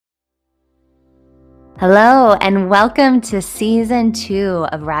Hello, and welcome to Season 2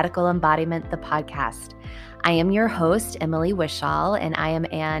 of Radical Embodiment, the podcast. I am your host, Emily Wishall, and I am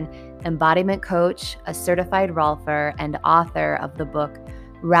an embodiment coach, a certified Rolfer, and author of the book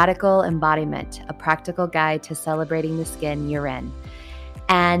Radical Embodiment, a practical guide to celebrating the skin you're in.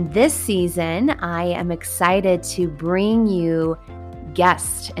 And this season, I am excited to bring you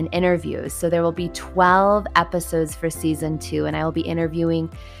guests and interviews. So there will be 12 episodes for Season 2, and I will be interviewing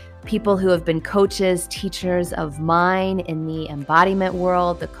people who have been coaches, teachers of mine in the embodiment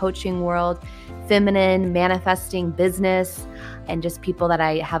world, the coaching world, feminine, manifesting, business, and just people that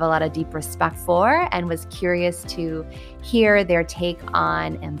I have a lot of deep respect for and was curious to hear their take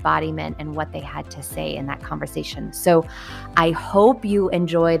on embodiment and what they had to say in that conversation. So I hope you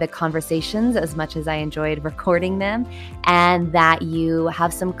enjoy the conversations as much as I enjoyed recording them, and that you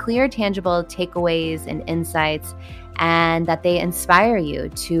have some clear, tangible takeaways and insights, and that they inspire you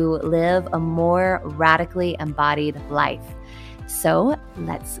to live a more radically embodied life. So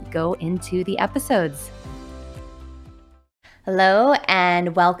let's go into the episodes. Hello,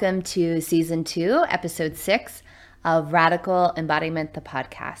 and welcome to Season 2, Episode 6 of Radical Embodiment, the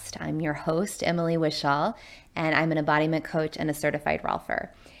podcast. I'm your host, Emily Wishall, and I'm an embodiment coach and a certified Rolfer.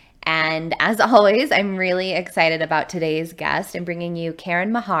 And as always, I'm really excited about today's guest and bringing you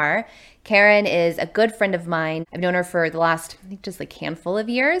Karen Mahar. Karen is a good friend of mine. I've known her for the last, I think, just like handful of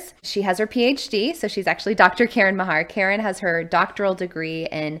years. She has her PhD, so she's actually Dr. Karen Mahar. Karen has her doctoral degree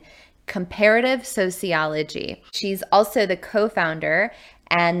in Comparative Sociology. She's also the co-founder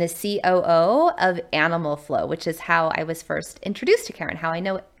and the COO of Animal Flow, which is how I was first introduced to Karen. How I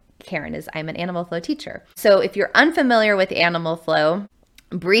know Karen is I'm an Animal Flow teacher. So if you're unfamiliar with Animal Flow,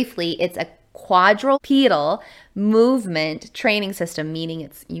 briefly, it's a quadrupedal movement training system, meaning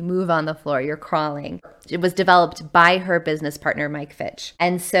you move on the floor, you're crawling. It was developed by her business partner, Mike Fitch.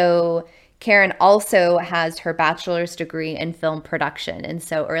 And so Karen also has her bachelor's degree in film production. And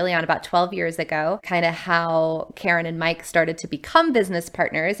so early on, about 12 years ago, kind of how Karen and Mike started to become business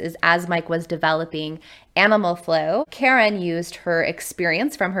partners is as Mike was developing Animal Flow, Karen used her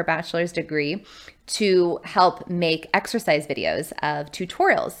experience from her bachelor's degree to help make exercise videos of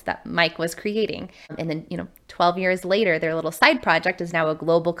tutorials that Mike was creating. And then, 12 years later, their little side project is now a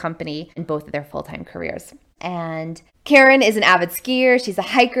global company in both of their full-time careers. And Karen is an avid skier. She's a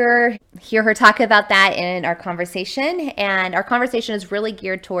hiker. Hear her talk about that in our conversation. And our conversation is really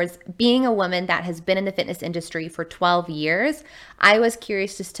geared towards being a woman that has been in the fitness industry for 12 years. I was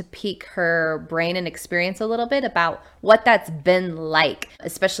curious just to pique her brain and experience a little bit about what that's been like,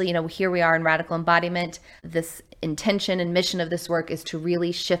 especially, here we are in Radical Embodiment. This intention and mission of this work is to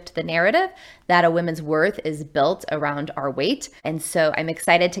really shift the narrative that a woman's worth is built around our weight. And so I'm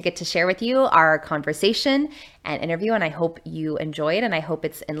excited to get to share with you our conversation and interview, and I hope you enjoy it, and I hope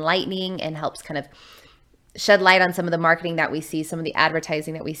it's enlightening and helps kind of shed light on some of the marketing that we see, some of the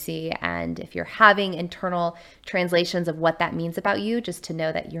advertising that we see, and if you're having internal translations of what that means about you, just to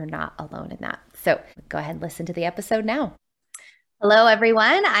know that you're not alone in that. So go ahead and listen to the episode now. Hello,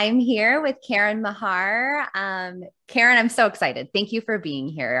 everyone. I'm here with Karen Mahar. Karen, I'm so excited. Thank you for being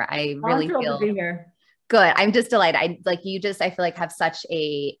here. I really feel to be here. Good. I'm just delighted. I feel like have such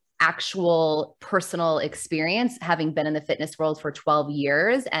a actual personal experience having been in the fitness world for 12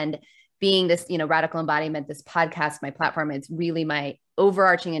 years and being this, Radical Embodiment, this podcast, my platform. It's really my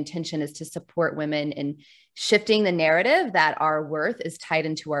overarching intention is to support women in shifting the narrative that our worth is tied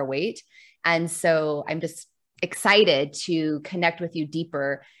into our weight. And so I'm just excited to connect with you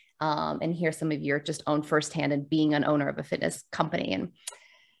deeper and hear some of your just own firsthand and being an owner of a fitness company. And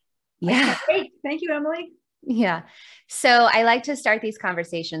yeah. Great. Thank you, Emily. Yeah. So I like to start these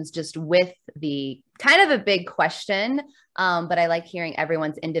conversations just with the kind of a big question, but I like hearing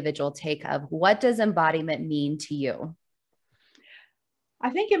everyone's individual take of what does embodiment mean to you?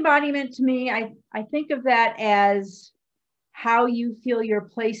 I think embodiment to me, I think of that as how you feel your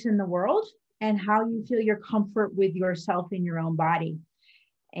place in the world and how you feel your comfort with yourself in your own body.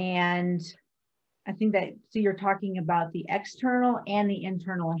 And I think that, so you're talking about the external and the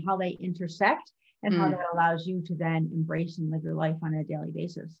internal and how they intersect and how that allows you to then embrace and live your life on a daily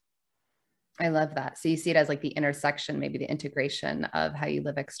basis. I love that. So you see it as like the intersection, maybe the integration of how you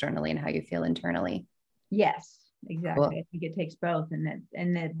live externally and how you feel internally. Yes, exactly. Cool. I think it takes both, and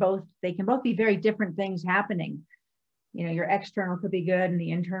that they can both be very different things happening. Your external could be good and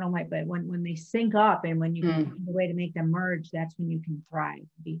the internal might, but when they sync up and when you can find a way to make them merge, that's when you can thrive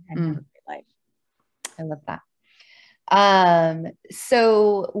and have a great life. I love that.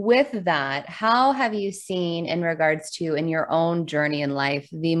 So with that, how have you seen in regards to in your own journey in life,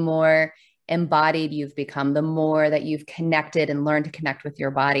 the more embodied you've become, the more that you've connected and learned to connect with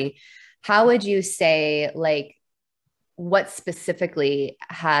your body, How would you say, like, what specifically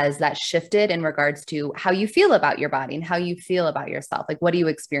has that shifted in regards to how you feel about your body and how you feel about yourself? Like, what do you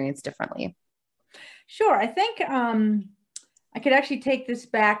experience differently? Sure. I think I could actually take this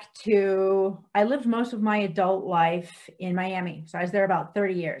back to, I lived most of my adult life in Miami. So I was there about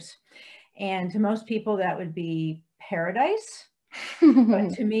 30 years. And to most people, that would be paradise.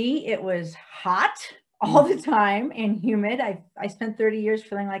 But to me, it was hot all the time and humid. I spent 30 years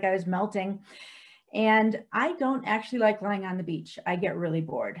feeling like I was melting. And I don't actually like lying on the beach. I get really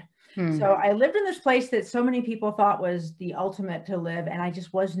bored. So I lived in this place that so many people thought was the ultimate to live. And I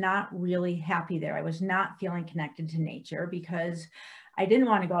just was not really happy there. I was not feeling connected to nature because I didn't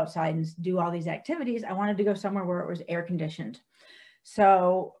want to go outside and do all these activities. I wanted to go somewhere where it was air conditioned.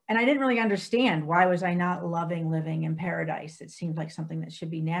 So, and I didn't really understand, why was I not loving living in paradise? It seemed like something that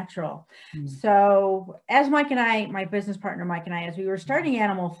should be natural. So as Mike and I, my business partner, Mike and I, as we were starting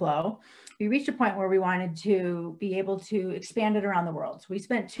Animal Flow, we reached a point where we wanted to be able to expand it around the world. So we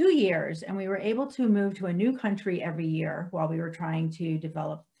spent 2 years and we were able to move to a new country every year while we were trying to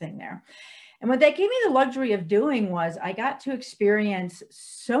develop the thing there. And what that gave me the luxury of doing was I got to experience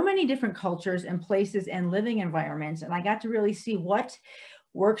so many different cultures and places and living environments. And I got to really see what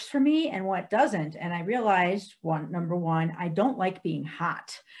works for me and what doesn't. And I realized, number one, I don't like being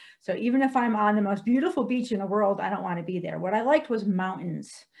hot. So even if I'm on the most beautiful beach in the world, I don't want to be there. What I liked was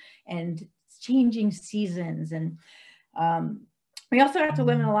mountains and changing seasons. And we also got to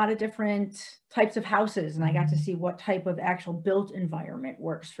live in a lot of different types of houses, and I got to see what type of actual built environment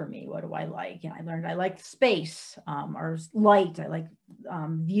works for me. What do I like? And I learned I like space or light. I like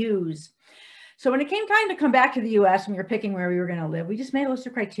views. So when it came time to come back to the US and we were picking where we were going to live, we just made a list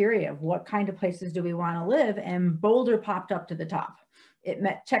of criteria of what kind of places do we want to live, and Boulder popped up to the top. It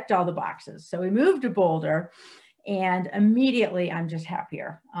checked all the boxes. So we moved to Boulder. And immediately I'm just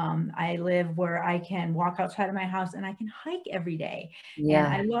happier. I live where I can walk outside of my house and I can hike every day. Yeah.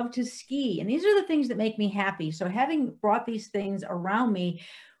 And I love to ski. And these are the things that make me happy. So having brought these things around me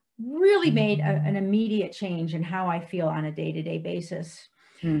really made an immediate change in how I feel on a day-to-day basis.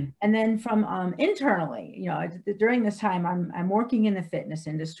 And then from internally, you know, during this time, I'm working in the fitness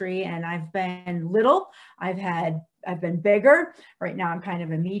industry, and I've been little, I've been bigger. Right now, I'm kind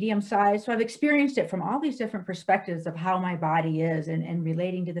of a medium size. So I've experienced it from all these different perspectives of how my body is and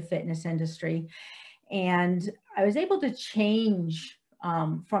relating to the fitness industry. And I was able to change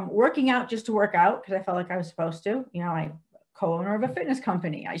from working out just to work out because I felt like I was supposed to. You know, I'm co-owner of a fitness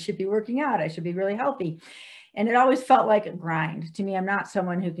company. I should be working out. I should be really healthy. And it always felt like a grind to me. I'm not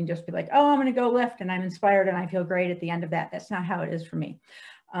someone who can just be like, oh, I'm going to go lift and I'm inspired and I feel great at the end of that. That's not how it is for me.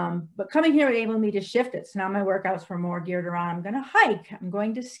 But coming here enabled me to shift it. So now my workouts were more geared around, I'm going to hike, I'm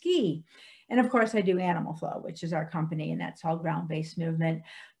going to ski. And of course I do Animal Flow, which is our company, and that's all ground-based movement.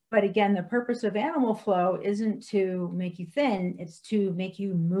 But again, the purpose of Animal Flow isn't to make you thin, it's to make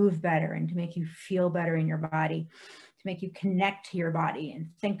you move better and to make you feel better in your body, to make you connect to your body and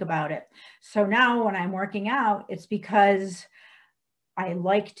think about it. So now when I'm working out, it's because I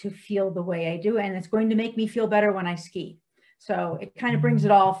like to feel the way I do, and it's going to make me feel better when I ski. So it kind of brings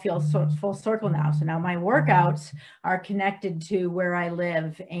it all full circle now. So now my workouts are connected to where I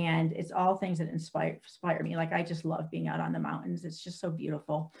live, and it's all things that inspire me. Like I just love being out on the mountains. It's just so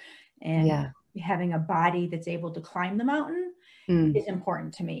beautiful. And having a body that's able to climb the mountain is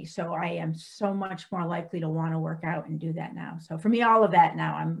important to me. So I am so much more likely to want to work out and do that now. So for me, all of that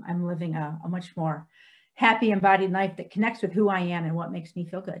now, I'm living a much more happy embodied life that connects with who I am and what makes me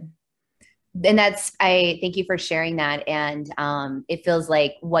feel good. And I thank you for sharing that. And it feels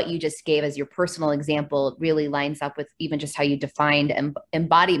like what you just gave as your personal example really lines up with even just how you defined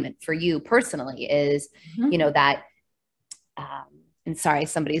embodiment for you personally is, you know, that, and sorry,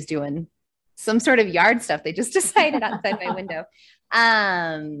 somebody's doing some sort of yard stuff. They just decided outside my window.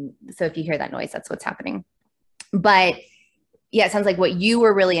 So if you hear that noise, that's what's happening. But yeah, it sounds like what you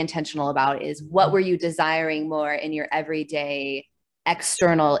were really intentional about is what were you desiring more in your everyday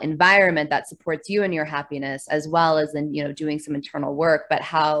external environment that supports you and your happiness, as well as in, you know, doing some internal work, but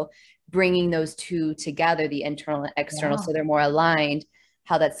how bringing those two together, the internal and external, so they're more aligned,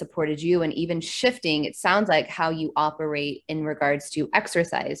 how that supported you, and even shifting, it sounds like how you operate in regards to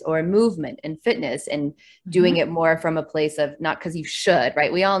exercise or movement and fitness, and doing it more from a place of not because you should,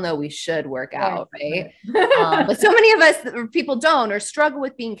 right? We all know we should work out, right? But so many of us, people don't, or struggle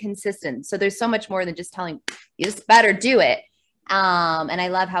with being consistent. So there's so much more than just telling you just better do it. And I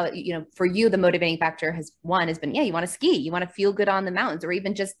love how, you know, for you, the motivating factor has been, you want to ski, you want to feel good on the mountains, or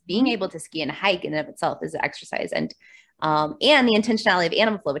even just being able to ski and hike in and of itself is an exercise. And and the intentionality of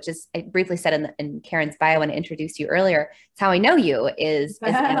animal flow, which is, I briefly said in Karen's bio when I introduced you earlier, it's how I know you is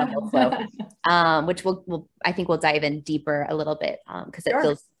animal flow, which I think we'll dive in deeper a little bit because it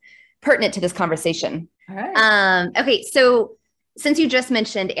feels pertinent to this conversation. All right. Okay, so since you just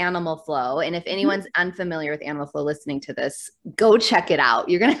mentioned animal flow, and if anyone's unfamiliar with animal flow listening to this, go check it out.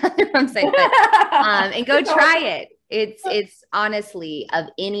 You're going to have their website, and go try it. It's honestly, of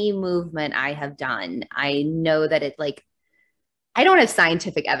any movement I have done, I know that it, like, I don't have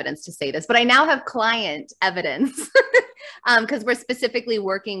scientific evidence to say this, but I now have client evidence because we're specifically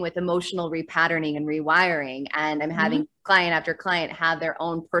working with emotional repatterning and rewiring. And I'm having client after client have their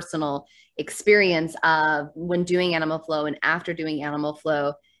own personal experience of when doing animal flow and after doing animal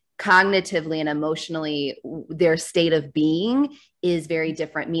flow, cognitively and emotionally, their state of being is very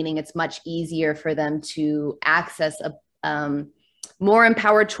different, meaning it's much easier for them to access more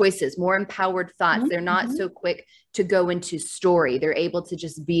empowered choices, more empowered thoughts. They're not so quick to go into story. They're able to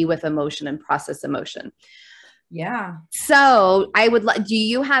just be with emotion and process emotion. Yeah. So I would do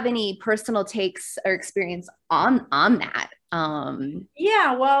you have any personal takes or experience on that?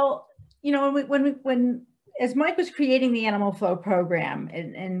 Yeah, well, you know, when as Mike was creating the animal flow program,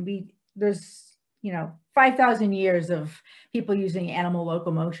 and there's, you know, 5,000 years of people using animal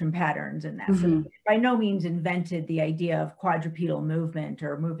locomotion patterns, and that so by no means invented the idea of quadrupedal movement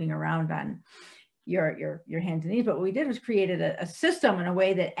or moving around on your hands and knees. But what we did was created a system in a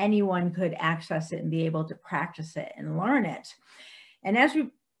way that anyone could access it and be able to practice it and learn it. And as we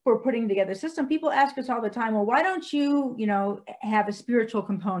were putting together the system, people ask us all the time, well, why don't you, you know, have a spiritual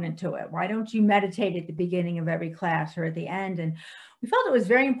component to it? Why don't you meditate at the beginning of every class or at the end? And we felt it was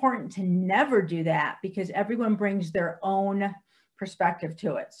very important to never do that, because everyone brings their own perspective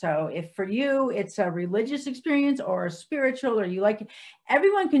to it. So if for you it's a religious experience or a spiritual, or you like it,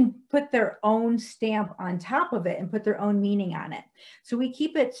 everyone can put their own stamp on top of it and put their own meaning on it. So we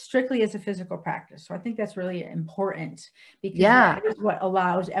keep it strictly as a physical practice. So I think that's really important, because that is what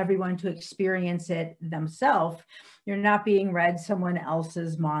allows everyone to experience it themselves. You're not being read someone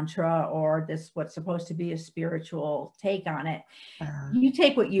else's mantra or this what's supposed to be a spiritual take on it. You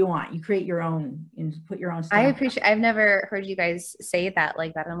take what you want. You create your own and put your own stamp. I appreciate. I've never heard you guys say that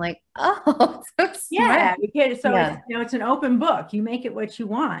like that. I'm like, oh, so yeah. It's, you know, it's an open book. You make it what you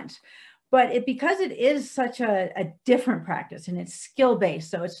want. But because it is such a different practice and it's skill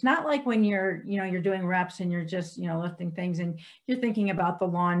based. So it's not like when you're doing reps and you're just, you know, lifting things and you're thinking about the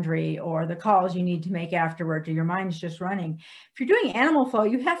laundry or the calls you need to make afterwards, or your mind's just running. If you're doing animal flow,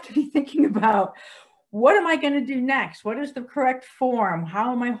 you have to be thinking about, what am I going to do next? What is the correct form?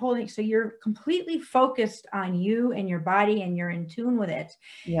 How am I holding? So you're completely focused on you and your body, and you're in tune with it.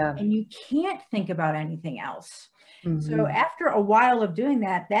 Yeah. And you can't think about anything else. So after a while of doing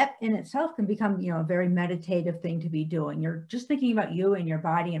that, that in itself can become, you know, a very meditative thing to be doing. You're just thinking about you and your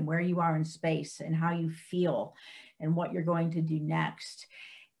body and where you are in space and how you feel and what you're going to do next.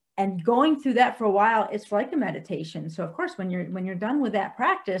 And going through that for a while, it's like a meditation. So of course, when you're done with that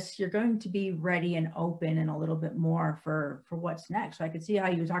practice, you're going to be ready and open and a little bit more for what's next. So I could see how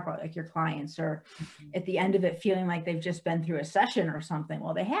you talk about like your clients, or at the end of it, feeling like they've just been through a session or something.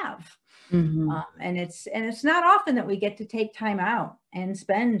 Well, they have. And it's not often that we get to take time out and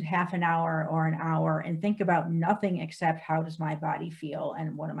spend half an hour or an hour and think about nothing except how does my body feel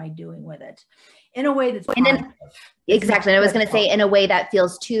and what am I doing with it, in a way that's exactly. And I was going to say, in a way that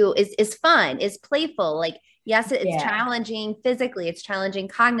feels too is fun, is playful. Like, yes, it's challenging physically, it's challenging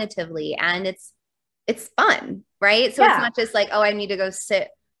cognitively, and it's fun, right? So it's not just like, oh, I need to go sit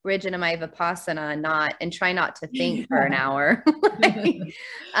rigid in my Vipassana and try not to think for an hour. You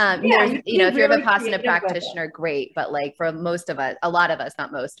know, if you're a Vipassana practitioner, great. But like for most of us, a lot of us,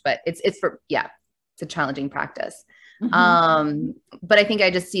 not most, but it's a challenging practice. But I think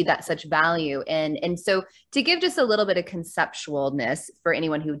I just see that such value. And so to give just a little bit of conceptualness for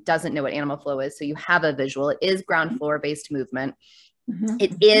anyone who doesn't know what animal flow is, so you have a visual, it is ground floor based movement.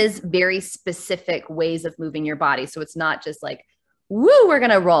 It is very specific ways of moving your body. So it's not just like, woo, we're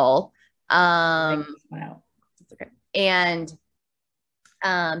going to roll. And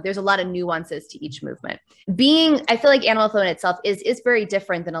there's a lot of nuances to each movement. I feel like animal flow in itself is very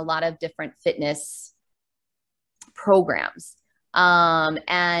different than a lot of different fitness programs.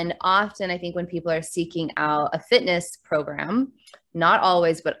 And often I think when people are seeking out a fitness program, not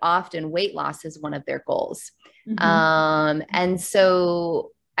always, but often weight loss is one of their goals. And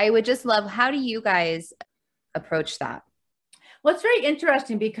so I would just love, how do you guys approach that? Well, it's very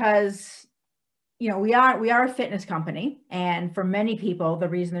interesting because, you know, we are a fitness company, and for many people, the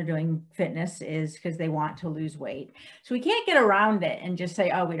reason they're doing fitness is because they want to lose weight. So we can't get around it and just say,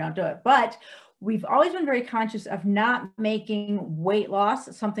 oh, we don't do it. But we've always been very conscious of not making weight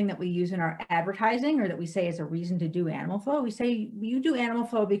loss something that we use in our advertising or that we say is a reason to do animal flow. We say you do animal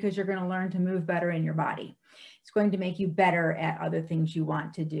flow because you're going to learn to move better in your body. It's going to make you better at other things you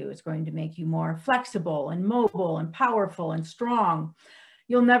want to do. It's going to make you more flexible and mobile and powerful and strong.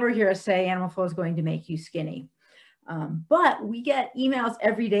 You'll never hear us say animal flow is going to make you skinny. But we get emails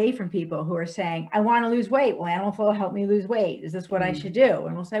every day from people who are saying, I want to lose weight. Will animal flow help me lose weight? Is this what I should do?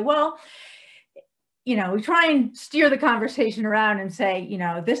 And we'll say, well, you know, we try and steer the conversation around and say, you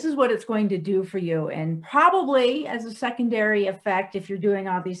know, this is what it's going to do for you. And probably as a secondary effect, if you're doing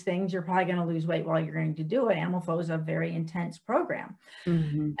all these things, you're probably going to lose weight while you're going to do it. Animal flow is a very intense program.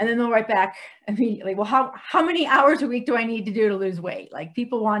 And then they'll write back immediately, well, how many hours a week do I need to do to lose weight? Like,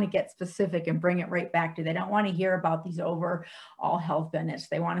 people want to get specific and bring it right back to, they don't want to hear about these overall health benefits.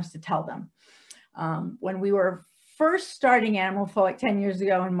 They want us to tell them. When we were first starting animal flow like 10 years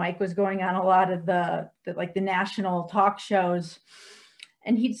ago, and Mike was going on a lot of the national talk shows,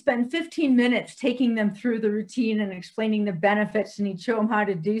 and he'd spend 15 minutes taking them through the routine and explaining the benefits, and he'd show them how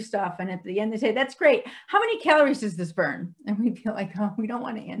to do stuff. And at the end, they say, that's great. How many calories does this burn? And we'd be like, oh, we don't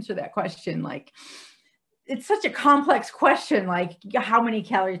want to answer that question. Like, it's such a complex question. Like, how many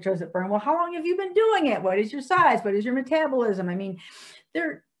calories does it burn? Well, how long have you been doing it? What is your size? What is your metabolism? I mean,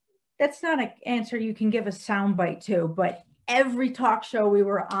 that's not an answer you can give a soundbite to, but every talk show we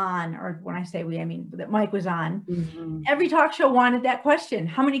were on, or when I say we, I mean that Mike was on, every talk show wanted that question.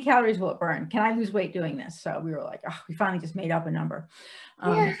 How many calories will it burn? Can I lose weight doing this? So we were like, oh, we finally just made up a number.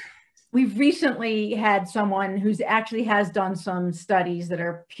 We've recently had someone who's actually has done some studies that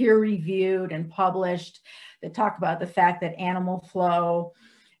are peer reviewed and published that talk about the fact that animal flow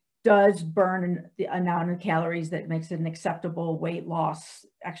does burn the amount of calories that makes it an acceptable weight loss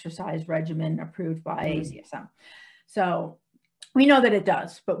exercise regimen approved by ACSM. So we know that it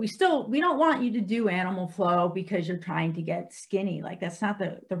does, but we don't want you to do animal flow because you're trying to get skinny. Like, that's not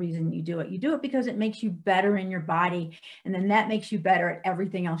the reason you do it. You do it because it makes you better in your body. And then that makes you better at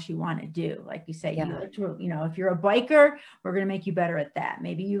everything else you want to do. Like we say, you know, if you're a biker, we're going to make you better at that.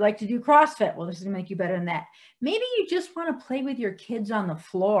 Maybe you like to do CrossFit. Well, this is going to make you better in that. Maybe you just want to play with your kids on the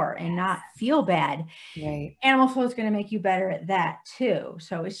floor and not feel bad. Right. Animal flow is going to make you better at that too.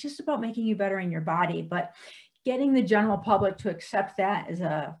 So it's just about making you better in your body. But getting the general public to accept that as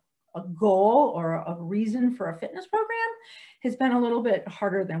a goal or a reason for a fitness program has been a little bit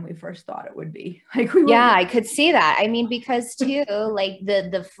harder than we first thought it would be. Like, I could see that. I mean, because too, like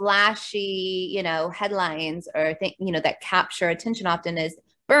the flashy, you know, headlines or that capture attention often is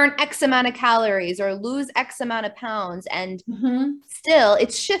burn X amount of calories or lose X amount of pounds. And still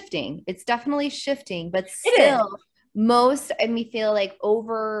it's shifting. It's definitely shifting, but still and we feel like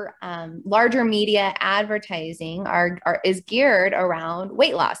larger media advertising is geared around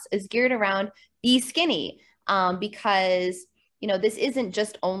weight loss, is geared around be skinny, because, you know, this isn't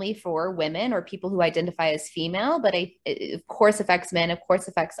just only for women or people who identify as female, but it of course affects men, of course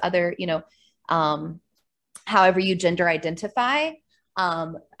affects other, you know, however you gender identify.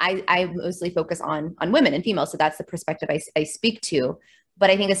 I mostly focus on women and females. So that's the perspective I speak to. But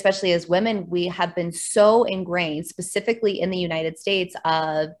I think especially as women, we have been so ingrained, specifically in the United States,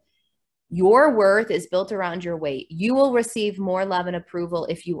 of your worth is built around your weight. You will receive more love and approval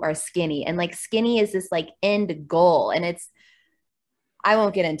if you are skinny. And like, skinny is this like end goal. And I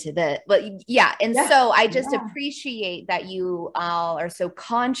won't get into that, but yeah. And so I just appreciate that you all are so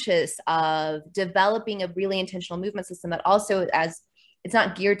conscious of developing a really intentional movement system that also, as it's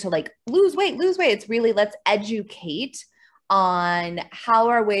not geared to like lose weight. It's really, let's educate on how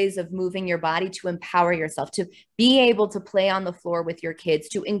are ways of moving your body to empower yourself, to be able to play on the floor with your kids,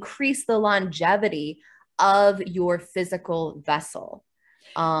 to increase the longevity of your physical vessel.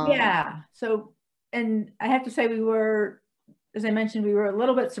 So, and I have to say, as I mentioned, we were a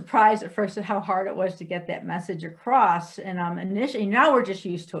little bit surprised at first at how hard it was to get that message across. And initially, now we're just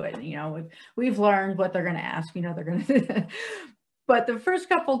used to it. You know, we've learned what they're going to ask. You know, they're going to, but the first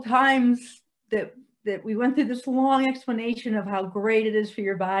couple times that we went through this long explanation of how great it is for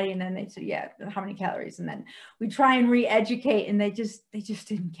your body. And then they said, how many calories? And then we try and re-educate, and they just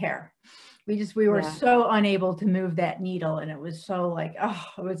didn't care. We were so unable to move that needle. And it was so like,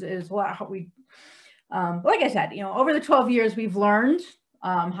 it was a lot. Like I said, you know, over the 12 years, we've learned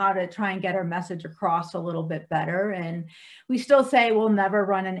how to try and get our message across a little bit better. And we still say we'll never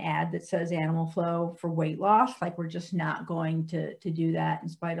run an ad that says animal flow for weight loss. Like, we're just not going to do that in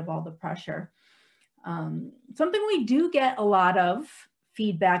spite of all the pressure. Something we do get a lot of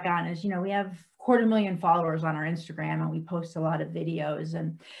feedback on is, you know, we have 250,000 followers on our Instagram, and we post a lot of videos,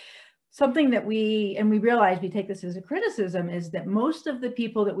 and something that we realize, we take this as a criticism, is that most of the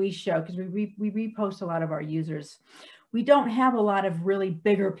people that we show, because we repost a lot of our users, we don't have a lot of really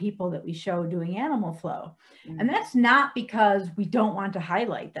bigger people that we show doing animal flow. And that's not because we don't want to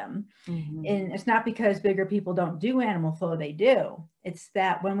highlight them. And it's not because bigger people don't do animal flow, they do. It's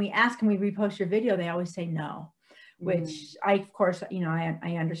that when we ask them, we repost your video, they always say no. Which I, of course,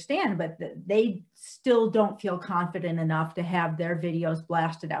 I understand, but they still don't feel confident enough to have their videos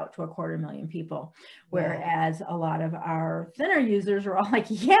blasted out to 250,000 people. Whereas a lot of our thinner users are all like,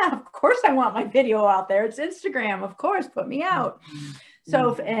 yeah, of course I want my video out there. It's Instagram, of course, put me out.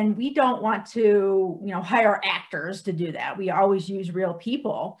 So, and we don't want to, hire actors to do that. We always use real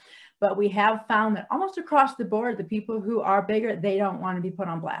people, but we have found that almost across the board, the people who are bigger, they don't want to be put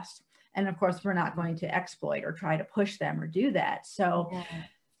on blast. And of course, we're not going to exploit or try to push them or do that. So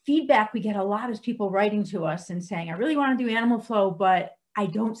feedback we get a lot is people writing to us and saying, I really want to do animal flow, but I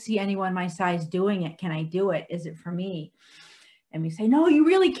don't see anyone my size doing it. Can I do it? Is it for me? And we say, no, you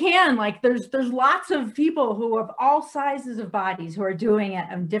really can. Like there's lots of people who have all sizes of bodies who are doing it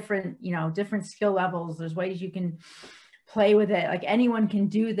on different skill levels. There's ways you can play with it. Like anyone can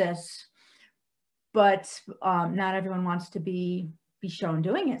do this, but not everyone wants to be shown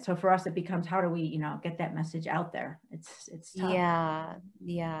doing it. So for us, it becomes, how do we, get that message out there? It's tough.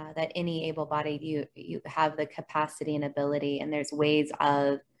 Yeah. That any able-bodied, you have the capacity and ability, and there's ways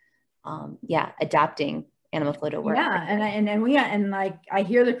of, adapting animal flow to work. Yeah, and like I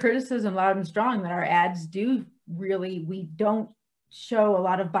hear the criticism loud and strong that our ads we don't show a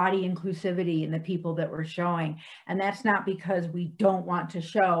lot of body inclusivity in the people that we're showing. And that's not because we don't want to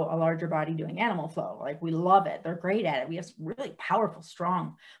show a larger body doing animal flow. Like we love it. They're great at it. We have really powerful,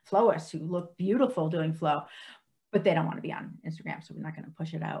 strong flowists who look beautiful doing flow, but they don't want to be on Instagram. So we're not going to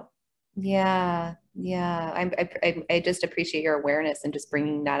push it out. Yeah. I just appreciate your awareness and just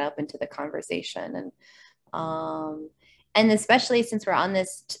bringing that up into the conversation. And especially since we're on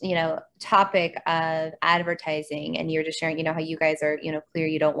this, topic of advertising, and you're just sharing, how you guys are, clear,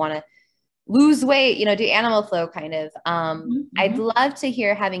 you don't want to lose weight, do animal flow kind of. I'd love to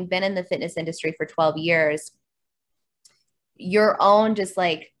hear, having been in the fitness industry for 12 years, your own, just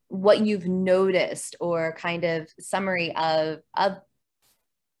like what you've noticed, or kind of summary of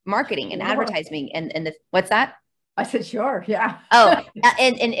marketing and advertising and what's that? I said, sure. Yeah.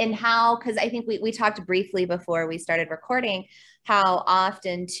 And how, because I think we talked briefly before we started recording, how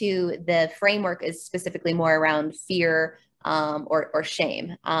often too the framework is specifically more around fear or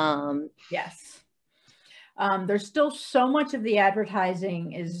shame. Yes. There's still so much of the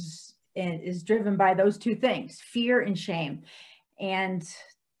advertising is driven by those two things, fear and shame. And,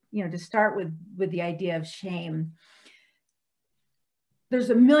 to start with the idea of shame, there's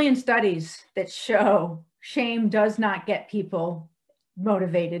a million studies that show shame does not get people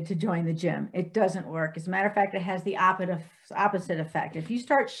motivated to join the gym. It doesn't work. As a matter of fact, it has the opposite effect. If you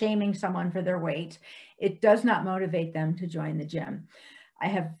start shaming someone for their weight, it does not motivate them to join the gym.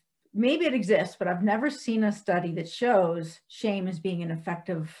 Maybe it exists, but I've never seen a study that shows shame as being an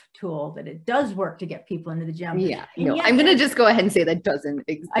effective tool, that it does work to get people into the gym. Yeah, no, I'm going to just go ahead and say that doesn't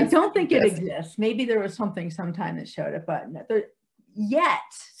exist. I don't think it exists. Maybe there was something sometime that showed it, but yet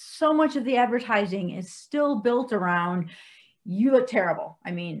so much of the advertising is still built around, you look terrible.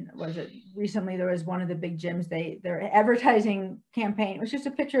 I mean, recently there was one of the big gyms, their advertising campaign, it was just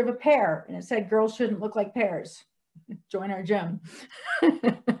a picture of a pear, and it said, girls shouldn't look like pears. Join our gym.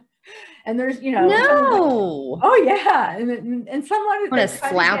 And there's, no. Oh yeah. And someone want to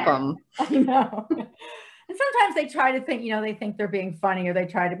slap them. I know. And sometimes they try to think, they think they're being funny, or they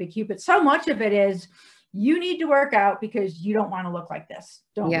try to be cute, but so much of it is, you need to work out because you don't want to look like this.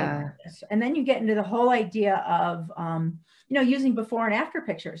 Don't look like this. And then you get into the whole idea of, using before and after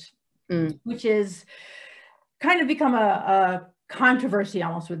pictures, which is kind of become a controversy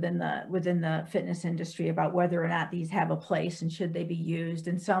almost within the fitness industry about whether or not these have a place and should they be used.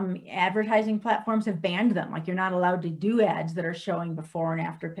 And some advertising platforms have banned them. Like, you're not allowed to do ads that are showing before and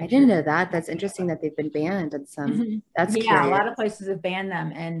after pictures. I didn't know that. That's interesting that they've been banned in some. That's curious. A lot of places have banned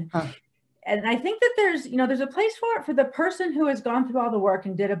them. And I think that there's a place for it for the person who has gone through all the work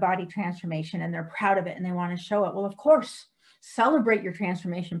and did a body transformation, and they're proud of it and they want to show it. Well, of course, celebrate your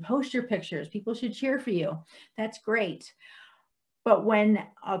transformation, post your pictures. People should cheer for you. That's great. But when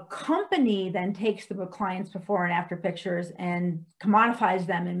a company then takes the client's before and after pictures and commodifies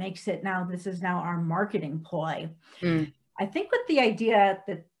them and makes it, this is our marketing ploy. I think with the idea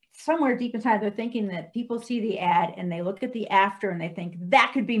that somewhere deep inside, they're thinking that people see the ad and they look at the after and they think,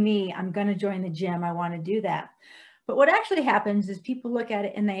 that could be me. I'm going to join the gym. I want to do that. But what actually happens is people look at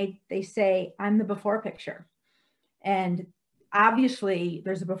it and they say, I'm the before picture. And obviously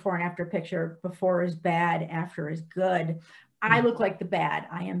there's a before and after picture. Before is bad, after is good. I look like the bad.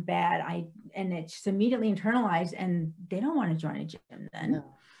 I am bad. And it's immediately internalized, and they don't want to join a gym then. No.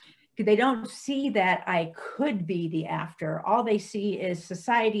 They don't see that I could be the after. All they see is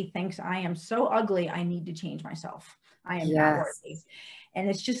society thinks I am so ugly, I need to change myself. I am not worthy. And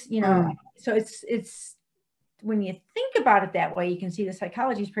it's just, so it's when you think about it that way, you can see the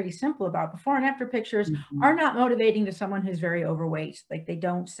psychology is pretty simple about before and after pictures are not motivating to someone who's very overweight. Like they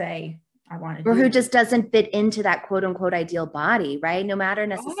don't say, I want to or who just doesn't fit into that quote unquote ideal body, right? No matter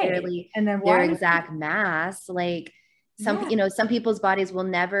necessarily and then their exact mass, like some people's bodies will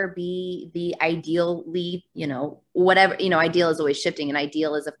never be the ideally, whatever, ideal is always shifting, and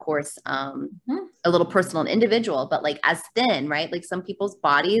ideal is of course a little personal and individual, but like as thin, right? Like some people's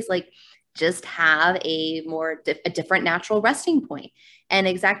bodies like just have a different natural resting point. And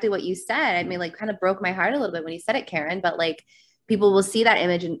exactly what you said, I mean, like kind of broke my heart a little bit when you said it, Karen, but like people will see that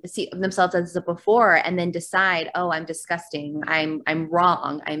image and see themselves as a before and then decide, oh, I'm disgusting. I'm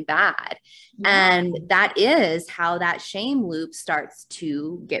wrong. I'm bad. Yeah. And that is how that shame loop starts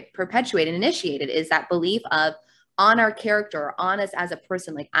to get perpetuated and initiated, is that belief of on our character, on us as a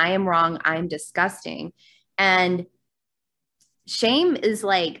person, like I am wrong. I'm disgusting. And shame is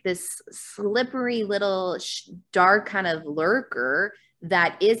like this slippery little dark kind of lurker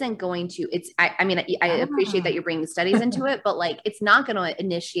that isn't going to, I appreciate that you're bringing studies into it, but like, it's not going to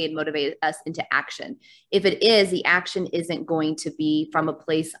initiate, motivate us into action. If it is, the action isn't going to be from a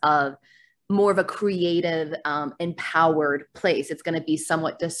place of more of a creative, empowered place. It's going to be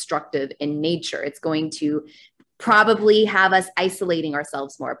somewhat destructive in nature. It's going to probably have us isolating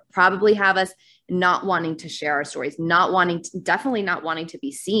ourselves more, probably have us not wanting to share our stories, definitely not wanting to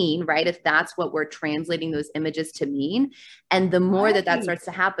be seen, right? If that's what we're translating those images to mean. And the more that starts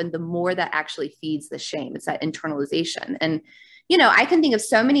to happen, the more that actually feeds the shame. It's that internalization. And, I can think of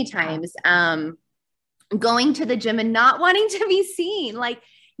so many times going to the gym and not wanting to be seen, like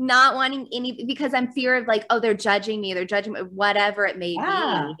not wanting because I'm fear of like, oh, they're judging me, whatever it may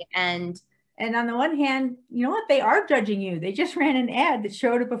be. And on the one hand, you know what? They are judging you. They just ran an ad that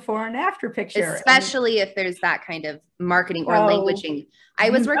showed a before and after picture. Especially if there's that kind of marketing or languaging.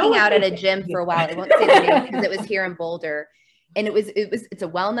 I was working out at a gym for a while. I won't say the name because it was here in Boulder. And it's a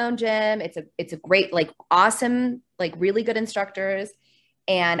well-known gym. It's a great, like awesome, like really good instructors.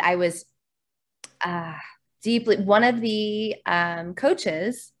 And I was one of the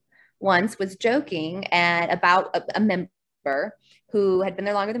coaches once was joking about a member who had been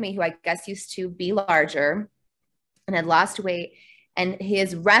there longer than me, who I guess used to be larger and had lost weight. And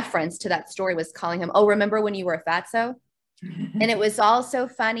his reference to that story was calling him, oh, remember when you were a fatso? And it was all so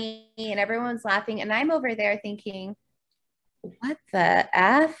funny and everyone's laughing. And I'm over there thinking, what the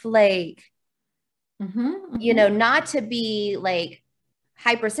F? Like, not to be like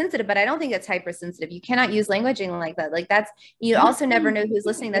hypersensitive, but I don't think it's hypersensitive. You cannot use languaging like that. Like that's, you also never know who's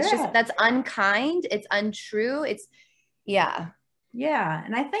listening. That's unkind. It's untrue. Yeah.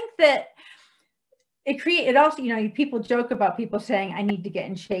 And I think that it also, people joke about people saying, I need to get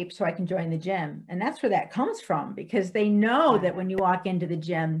in shape so I can join the gym. And that's where that comes from, because they know that when you walk into the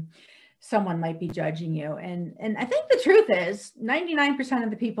gym, someone might be judging you. And I think the truth is 99% of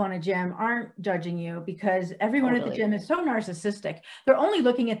the people in a gym aren't judging you, because everyone at the gym is so narcissistic. They're only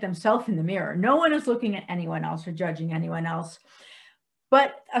looking at themselves in the mirror. No one is looking at anyone else or judging anyone else.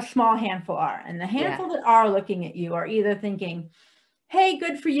 But a small handful are. And the handful that are looking at you are either thinking, hey,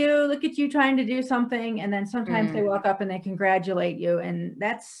 good for you. Look at you trying to do something. And then sometimes they walk up and they congratulate you. And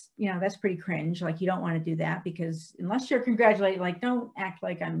that's pretty cringe. Like, you don't want to do that, because unless you're congratulating, like, don't act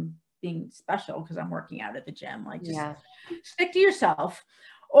like I'm being special because I'm working out at the gym. Like, just stick to yourself.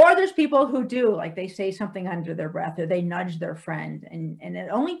 Or there's people who do, like, they say something under their breath, or they nudge their friend. And it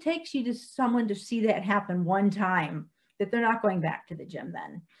only takes someone to see that happen one time, that they're not going back to the gym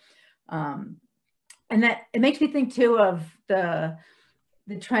then. And that it makes me think too of the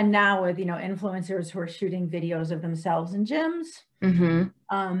trend now with, influencers who are shooting videos of themselves in gyms.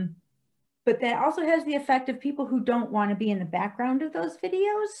 But that also has the effect of people who don't want to be in the background of those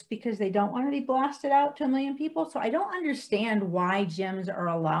videos because they don't want to be blasted out to a million people. So I don't understand why gyms are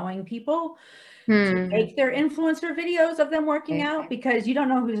allowing people to make their influencer videos of them working out, because you don't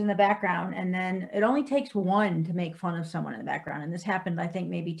know who's in the background. And then it only takes one to make fun of someone in the background. And this happened, I think,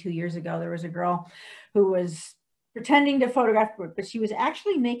 maybe 2 years ago. There was a girl who was pretending to photograph, but she was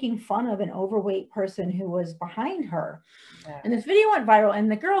actually making fun of an overweight person who was behind her. And this video went viral, and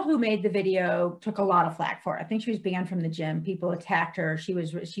the girl who made the video took a lot of flack for it. I think she was banned from the gym. People attacked her.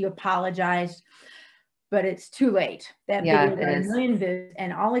 She apologized. but it's too late. That Yeah, video got it a is. million views,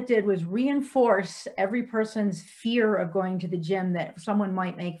 and all it did was reinforce every person's fear of going to the gym, that someone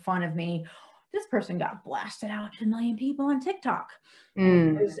might make fun of me. This person got blasted out to a million people on TikTok.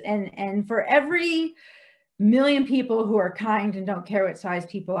 And for every million people who are kind and don't care what size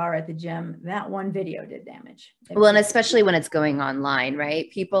people are at the gym, that one video did damage. Well, and especially when it's going online,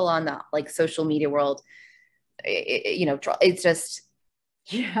 right? People on the like social media world, it's just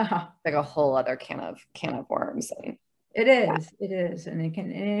like a whole other can of worms. And it is. And it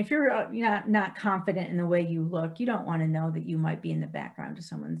can, and if you're not confident in the way you look, you don't want to know that you might be in the background of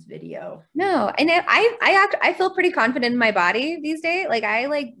someone's video. No, and I feel pretty confident in my body these days. Like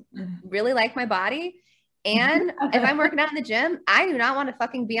I really like my body. And if I'm working out in the gym, I do not want to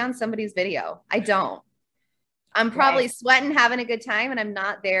fucking be on somebody's video. I don't. I'm probably sweating, having a good time, and I'm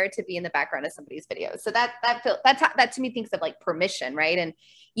not there to be in the background of somebody's video. So that to me thinks of like permission, right? And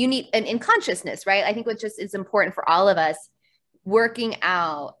you need in consciousness, right? I think what just is important for all of us working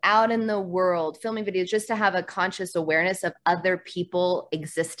out in the world, filming videos, just to have a conscious awareness of other people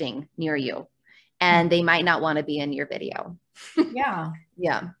existing near you, and they might not want to be in your video. Yeah.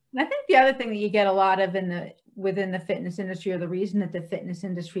 Yeah. And I think the other thing that you get a lot of within the fitness industry, or the reason that the fitness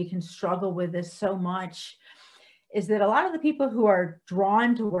industry can struggle with this so much, is that a lot of the people who are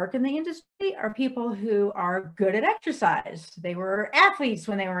drawn to work in the industry are people who are good at exercise. They were athletes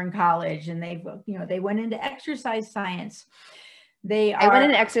when they were in college, and they went into exercise science. I went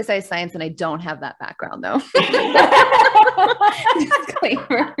into exercise science, and I don't have that background though.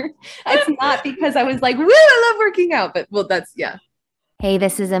 Disclaimer. It's not because I was like, woo, I love working out, but yeah. Hey,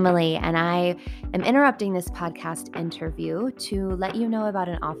 this is Emily, and I am interrupting this podcast interview to let you know about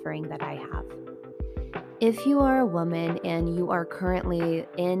an offering that I have. If you are a woman and you are currently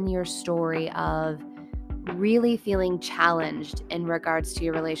in your story of really feeling challenged in regards to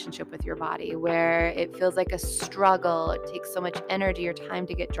your relationship with your body, where it feels like a struggle, it takes so much energy or time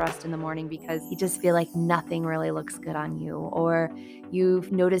to get dressed in the morning because you just feel like nothing really looks good on you, or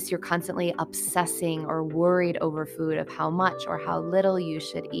you've noticed you're constantly obsessing or worried over food, of how much or how little you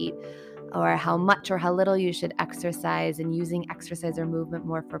should eat, or how much or how little you should exercise, and using exercise or movement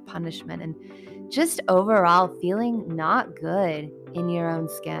more for punishment, and just overall feeling not good in your own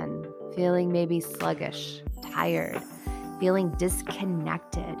skin, feeling maybe sluggish, tired, feeling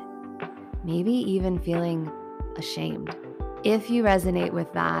disconnected, maybe even feeling ashamed. If you resonate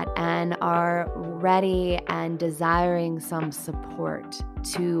with that and are ready and desiring some support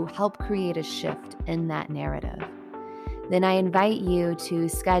to help create a shift in that narrative, then I invite you to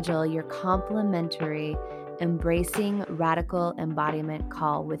schedule your complimentary Embracing Radical Embodiment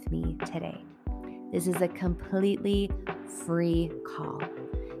call with me today. This is a completely free call.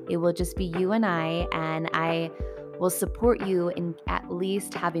 It will just be you and I will support you in at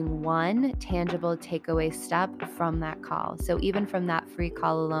least having one tangible takeaway step from that call. So even from that free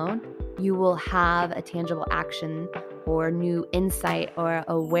call alone, you will have a tangible action or new insight or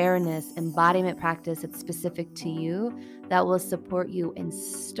awareness, embodiment practice that's specific to you that will support you in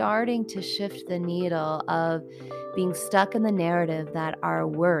starting to shift the needle of being stuck in the narrative that our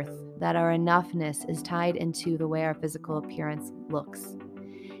worth, that our enoughness is tied into the way our physical appearance looks.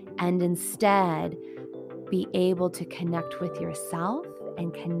 And instead, be able to connect with yourself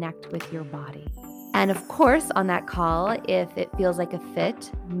and connect with your body. And of course, on that call, if it feels like a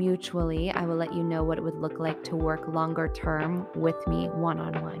fit mutually, I will let you know what it would look like to work longer term with me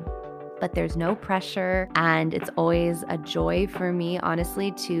one-on-one. But there's no pressure, and it's always a joy for me,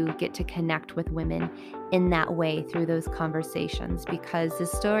 honestly, to get to connect with women in that way through those conversations, because the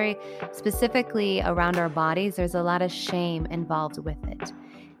story specifically around our bodies, there's a lot of shame involved with it.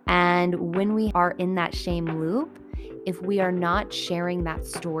 And when we are in that shame loop, if we are not sharing that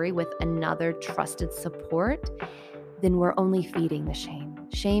story with another trusted support, then we're only feeding the shame.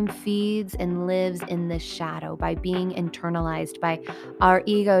 Shame feeds and lives in the shadow by being internalized by our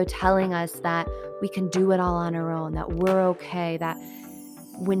ego telling us that we can do it all on our own, that we're okay, that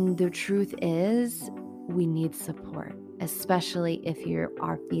when the truth is we need support, especially if you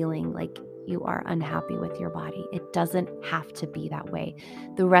are feeling like you are unhappy with your body. It doesn't have to be that way.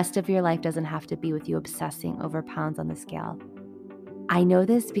 The rest of your life doesn't have to be with you obsessing over pounds on the scale. I know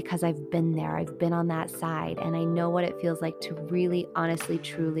this because I've been there. I've been on that side, and I know what it feels like to really, honestly,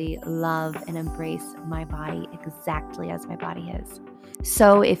 truly love and embrace my body exactly as my body is.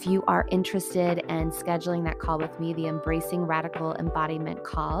 So if you are interested in scheduling that call with me, the Embracing Radical Embodiment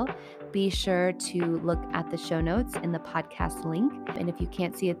call, Be sure to look at the show notes in the podcast link. And if you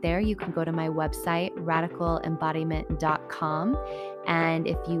can't see it there, you can go to my website, radicalembodiment.com. And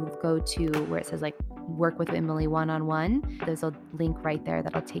if you go to where it says like work with Emily one-on-one, there's a link right there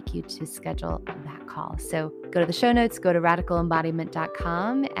that'll take you to schedule that call. So go to the show notes, go to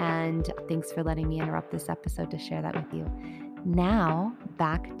radicalembodiment.com. And thanks for letting me interrupt this episode to share that with you. Now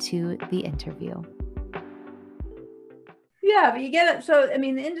back to the interview. Yeah, but you get it. So, I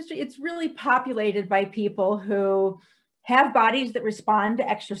mean, the industry, it's really populated by people who have bodies that respond to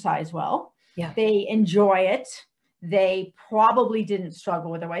exercise well. Yeah. They enjoy it. They probably didn't struggle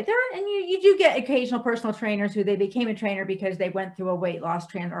with their weight. And you do get occasional personal trainers who they became a trainer because they went through a weight loss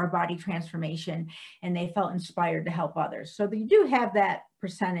or a body transformation and they felt inspired to help others. So you do have that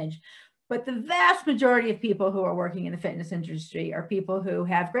percentage. But the vast majority of people who are working in the fitness industry are people who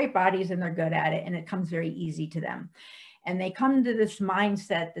have great bodies and they're good at it and it comes very easy to them. And they come to this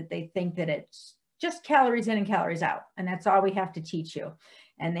mindset that they think that it's just calories in and calories out. And that's all we have to teach you.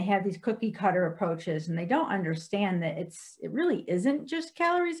 And they have these cookie cutter approaches and they don't understand that it really isn't just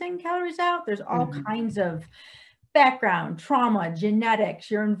calories in, calories out. There's all kinds of background, trauma, genetics,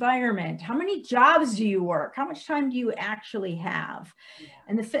 your environment. How many jobs do you work? How much time do you actually have?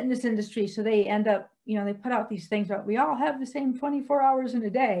 And the fitness industry, so they end up, they put out these things about we all have the same 24 hours in a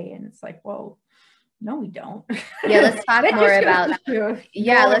day. And it's like, well, no, we don't. Yeah, let's talk more about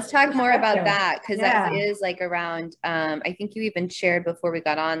let's talk more about that because that is like around I think you even shared before we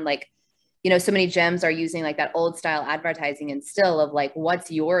got on, like, so many gyms are using like that old style advertising and still of like,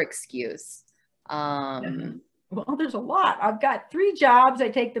 what's your excuse? Well, there's a lot. I've got 3 jobs. I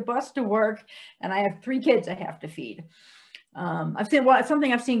take the bus to work and I have 3 kids I have to feed.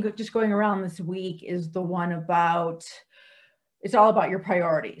 Something I've seen just going around this week is the one about it's all about your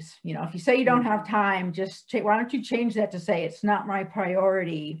priorities. If you say you don't have time, why don't you change that to say it's not my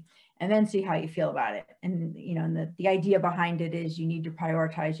priority and then see how you feel about it. And, the idea behind it is you need to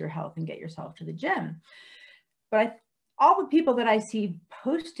prioritize your health and get yourself to the gym. But all the people that I see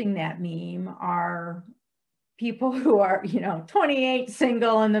posting that meme are people who are, 28,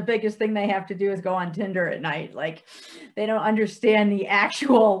 single, and the biggest thing they have to do is go on Tinder at night. Like, they don't understand the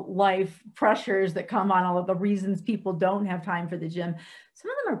actual life pressures that come on, all of the reasons people don't have time for the gym.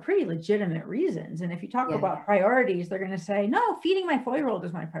 Some of them are pretty legitimate reasons. And if you talk about priorities, they're going to say, no, feeding my 4-year-old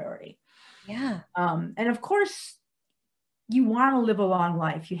is my priority. Yeah. And of course, you want to live a long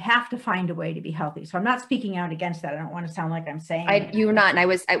life. You have to find a way to be healthy. So I'm not speaking out against that. I don't want to sound like I'm saying you're not. And I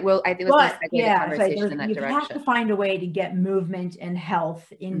think it was the conversation in that direction. You have to find a way to get movement and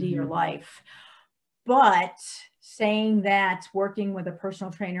health into your life. But saying that working with a personal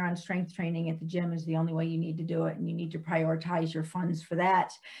trainer on strength training at the gym is the only way you need to do it, and you need to prioritize your funds for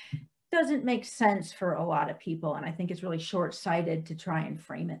that, doesn't make sense for a lot of people. And I think it's really short-sighted to try and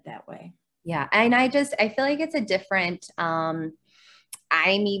frame it that way. Yeah. And I feel like it's a different, I don't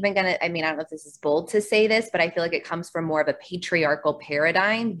know if this is bold to say this, but I feel like it comes from more of a patriarchal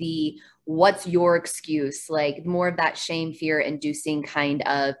paradigm, what's your excuse, like more of that shame, fear inducing kind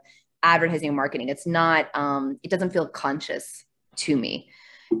of advertising and marketing. It's not, it doesn't feel conscious to me.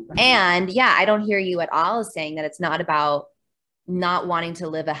 And I don't hear you at all saying that it's not about not wanting to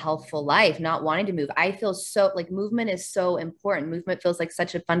live a healthful life, not wanting to move. I feel so like movement is so important. Movement feels like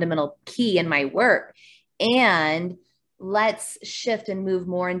such a fundamental key in my work. And let's shift and move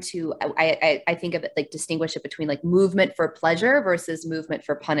more into, I think of it like distinguish it between like movement for pleasure versus movement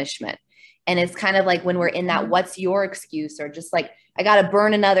for punishment. And it's kind of like when we're in that, what's your excuse? Or just like, I got to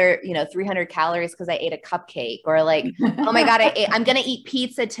burn another, 300 calories because I ate a cupcake, or like, oh my God, I'm going to eat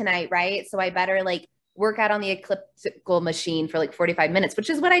pizza tonight. Right. So I better like work out on the elliptical machine for like 45 minutes, which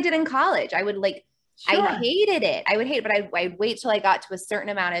is what I did in college. I would like, I hated it. I would hate it, but I'd wait till I got to a certain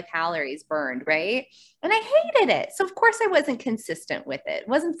amount of calories burned. Right. And I hated it. So of course I wasn't consistent with it. It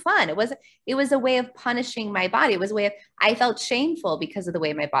wasn't fun. It was a way of punishing my body. It was a way of, I felt shameful because of the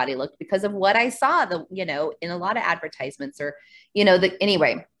way my body looked, because of what I saw in a lot of advertisements or,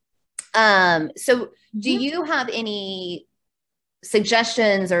 anyway. So do you have any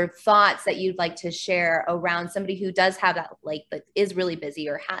suggestions or thoughts that you'd like to share around somebody who does have that, like is really busy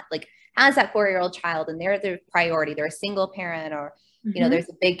or has that 4-year-old child and they're their priority, they're a single parent, or, there's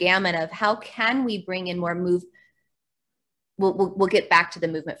a big gamut of how can we bring in more we'll get back to the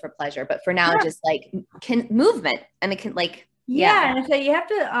movement for pleasure, but for now, just like movement and it can like, And so you have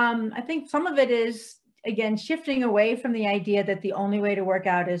to, I think some of it is, again, shifting away from the idea that the only way to work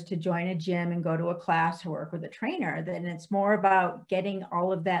out is to join a gym and go to a class or work with a trainer. Then it's more about getting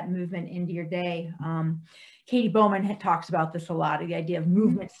all of that movement into your day. Katie Bowman talks about this a lot, the idea of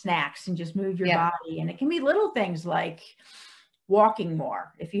movement snacks and just move your body. And it can be little things like walking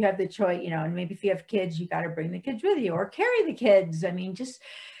more. If you have the choice, and maybe if you have kids, you got to bring the kids with you or carry the kids. I mean, just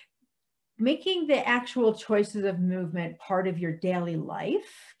making the actual choices of movement part of your daily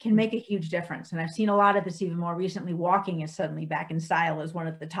life can make a huge difference. And I've seen a lot of this even more recently. Walking is suddenly back in style as one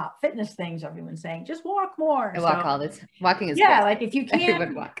of the top fitness things. Everyone's saying, just walk more. I walk all this. Walking is yeah, great. like if you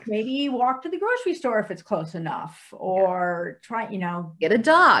can't walk, maybe walk to the grocery store if it's close enough, or try, get a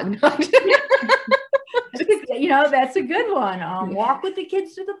dog. That's a good one. Walk with the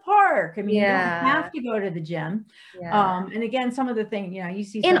kids to the park. I mean, you don't have to go to the gym. And again, some of the things, you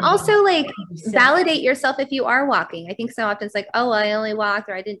see. And also validate yourself if you are walking. I think so often it's like, oh, I only walked,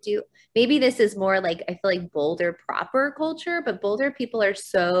 or I didn't do. Maybe this is more like, I feel like Boulder proper culture, but Boulder people are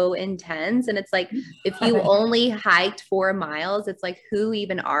so intense. And it's like, if you only hiked 4 miles, it's like, who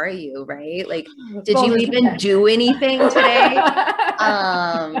even are you? Right? Like, did you even do anything today?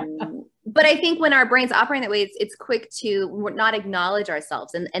 But I think when our brains operate that way, it's quick to not acknowledge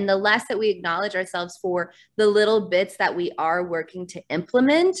ourselves. And the less that we acknowledge ourselves for the little bits that we are working to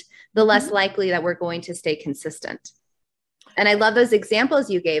implement, the less likely that we're going to stay consistent. And I love those examples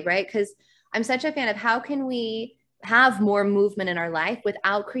you gave, right? Because I'm such a fan of how can we have more movement in our life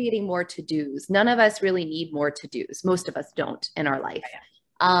without creating more to-dos. None of us really need more to-dos. Most of us don't in our life.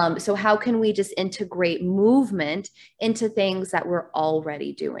 So how can we just integrate movement into things that we're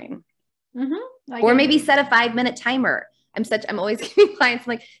already doing? Or maybe set a 5-minute timer. I'm always giving clients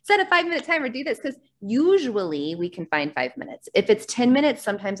like, set a 5-minute timer, do this. Because usually we can find 5 minutes. If it's 10 minutes,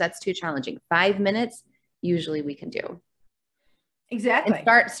 sometimes that's too challenging. 5 minutes, usually we can do. Exactly.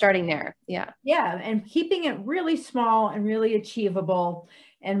 And starting there. Yeah. Yeah. And keeping it really small and really achievable,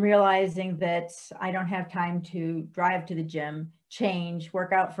 and realizing that I don't have time to drive to the gym, change,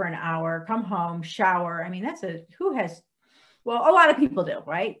 work out for an hour, come home, shower. I mean, well, a lot of people do,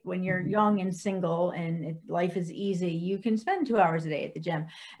 right? When you're young and single and life is easy, you can spend 2 hours a day at the gym,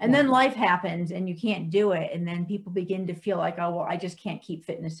 and then life happens and you can't do it. And then people begin to feel like, oh, well, I just can't keep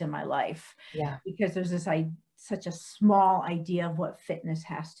fitness in my life. Yeah. Because there's such a small idea of what fitness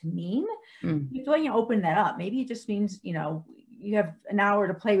has to mean. When you open that up, maybe it just means, you have an hour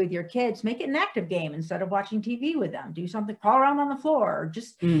to play with your kids, make it an active game instead of watching TV with them. Do something, crawl around on the floor, or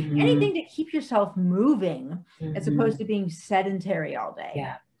just anything to keep yourself moving, as opposed to being sedentary all day.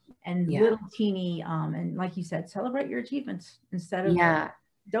 And little teeny, and like you said, celebrate your achievements instead of,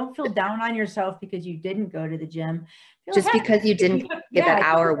 don't feel down on yourself because you didn't go to the gym. Just because you didn't get that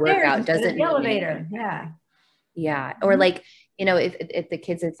hour workout doesn't mean elevator. Or like, if the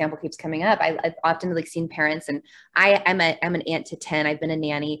kids example keeps coming up, I've often seen parents, and I'm an aunt to 10. I've been a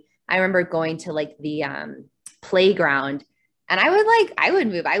nanny. I remember going to the playground, and I would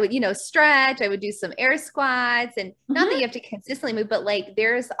move. I would, stretch. I would do some air squats, and not that you have to consistently move, but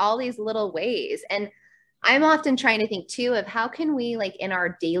there's all these little ways. And I'm often trying to think too of how can we in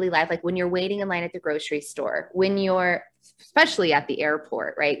our daily life, when you're waiting in line at the grocery store, when you're, especially at the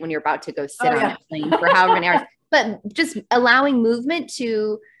airport, right? When you're about to go sit on a plane for however many hours, but just allowing movement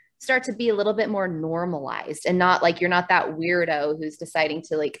to start to be a little bit more normalized, and not you're not that weirdo who's deciding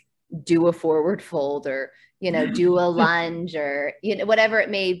to do a forward fold, or, do a lunge, or, whatever it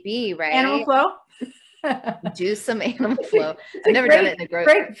may be, right? Animal flow. Do some animal flow. I've never done it in a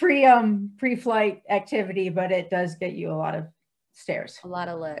great pre-flight activity, but it does get you a lot of stairs. A lot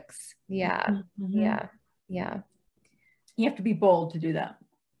of licks. Yeah. Yeah. You have to be bold to do that.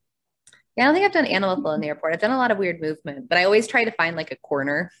 Yeah, I don't think I've done animal flow in the airport. I've done a lot of weird movement, but I always try to find a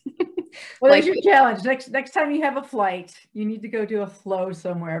corner. Well, there's your challenge. Next time you have a flight, you need to go do a flow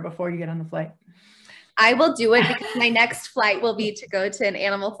somewhere before you get on the flight. I will do it because my next flight will be to go to an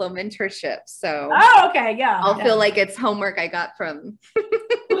animal flow mentorship. So, okay. Yeah. I'll feel like it's homework I got from.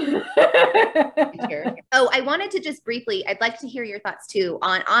 Oh, I wanted to just briefly, I'd like to hear your thoughts too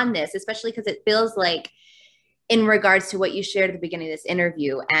on this, especially because it feels like, in regards to what you shared at the beginning of this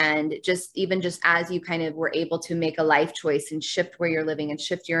interview, and just as you kind of were able to make a life choice and shift where you're living and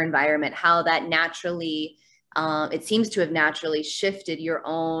shift your environment, how that naturally, it seems to have naturally shifted your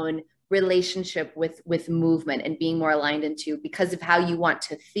own relationship with movement and being more aligned into, because of how you want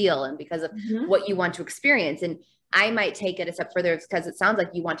to feel and because of what you want to experience. And I might take it a step further, because it sounds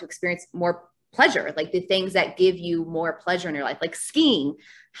like you want to experience more pleasure, the things that give you more pleasure in your life, like skiing,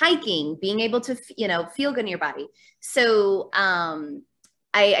 hiking, being able to, feel good in your body. So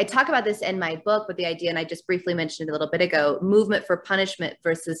I talk about this in my book with the idea, and I just briefly mentioned it a little bit ago, movement for punishment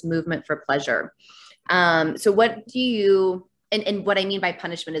versus movement for pleasure. So what do you, and what I mean by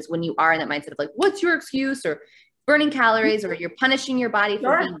punishment is when you are in that mindset of what's your excuse, or burning calories, or you're punishing your body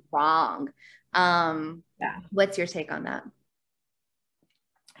for being wrong. What's your take on that?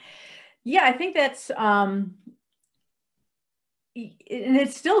 Yeah, I think that's, and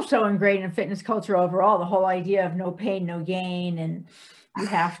it's still so ingrained in fitness culture overall, the whole idea of no pain, no gain. And you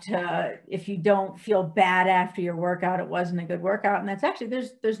have to, if you don't feel bad after your workout, it wasn't a good workout. And that's actually,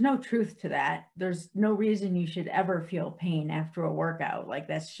 there's no truth to that. There's no reason you should ever feel pain after a workout. Like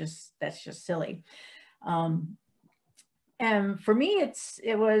that's just silly. And for me,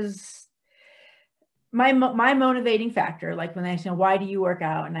 it was my motivating factor. Like when they say, why do you work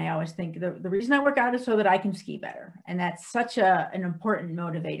out? And I always think the reason I work out is so that I can ski better. And that's such an important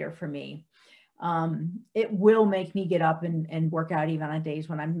motivator for me. It will make me get up and work out even on days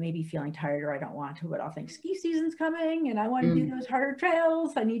when I'm maybe feeling tired or I don't want to, but I'll think ski season's coming and I want to do those harder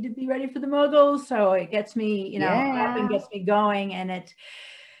trails. I need to be ready for the moguls. So it gets me, up and gets me going. And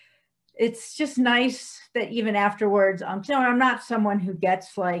it's just nice that even afterwards, I'm not someone who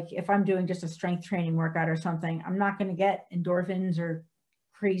gets like, if I'm doing just a strength training workout or something, I'm not going to get endorphins or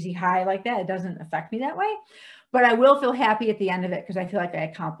crazy high like that. It doesn't affect me that way, but I will feel happy at the end of it because I feel like I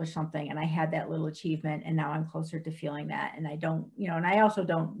accomplished something and I had that little achievement and now I'm closer to feeling that. And I don't, and I also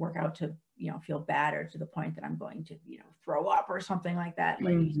don't work out to, feel bad or to the point that I'm going to, throw up or something like that.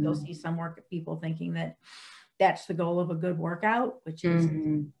 Like you still see some people thinking that that's the goal of a good workout, which is,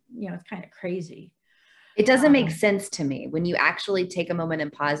 it's kind of crazy. It doesn't make sense to me when you actually take a moment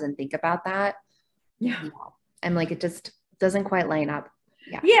and pause and think about that. Yeah. I'm like, it just doesn't quite line up.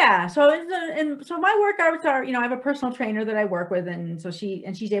 Yeah. So my workouts are, I have a personal trainer that I work with. And so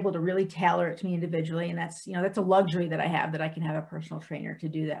she's able to really tailor it to me individually. And that's, that's a luxury that I have, that I can have a personal trainer to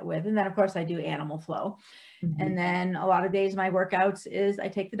do that with. And then of course I do animal flow. And then a lot of days my workouts is I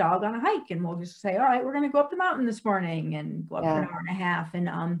take the dog on a hike and we'll just say, all right, we're going to go up the mountain this morning and go up for an hour and a half. And,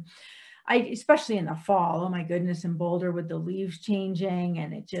 especially in the fall, oh my goodness, in Boulder with the leaves changing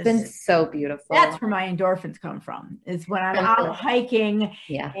and it's been so beautiful. That's where my endorphins come from, is when I'm out hiking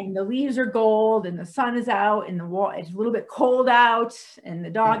and the leaves are gold and the sun is out and it's a little bit cold out and the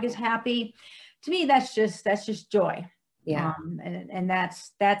dog is happy. To me, that's just joy. Yeah. And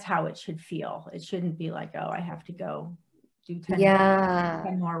that's how it should feel. It shouldn't be like, oh, I have to go do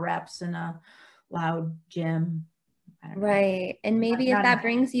 10 more reps in a loud gym. Right. And maybe if that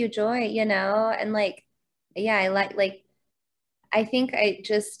brings you joy, and like, I think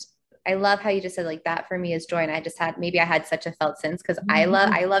I love how you just said like that for me is joy. And I had such a felt sense because I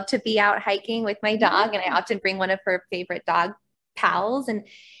love to be out hiking with my dog and I often bring one of her favorite dog pals. And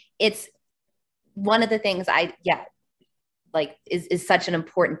it's one of the things is such an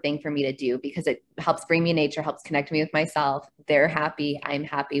important thing for me to do because it helps bring me nature, helps connect me with myself. They're happy. I'm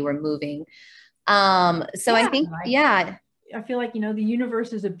happy. We're moving. I think, I feel like, the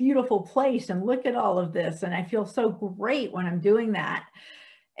universe is a beautiful place and look at all of this. And I feel so great when I'm doing that,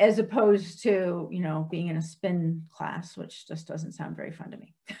 as opposed to, being in a spin class, which just doesn't sound very fun to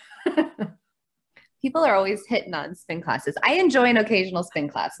me. People are always hitting on spin classes. I enjoy an occasional spin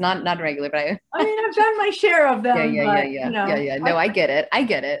class, not regular, but I've done my share of them. Yeah. No, I get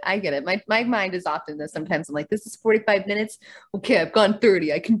it. My mind is often this. Sometimes I'm like, this is 45 minutes. Okay, I've gone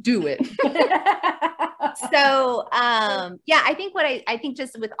 30. I can do it. So, I think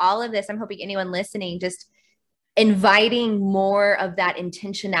just with all of this, I'm hoping anyone listening, just inviting more of that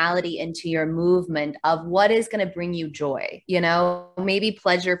intentionality into your movement of what is going to bring you joy. Maybe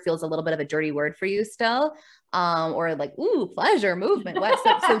pleasure feels a little bit of a dirty word for you still, or like, ooh, pleasure, movement. What?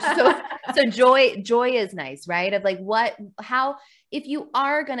 So joy is nice, right? Of like how, if you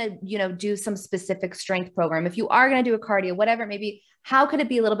are going to, do some specific strength program, if you are going to do a cardio, whatever, maybe how could it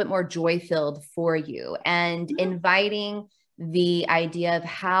be a little bit more joy filled for you, and inviting the idea of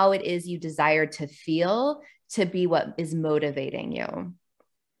how it is you desire to feel to be what is motivating you.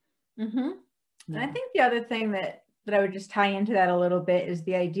 And I think the other thing that I would just tie into that a little bit is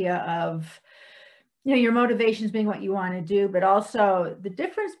the idea of, your motivations being what you want to do, but also the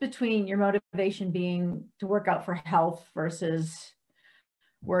difference between your motivation being to work out for health versus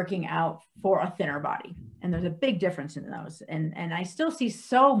working out for a thinner body. And there's a big difference in those. And I still see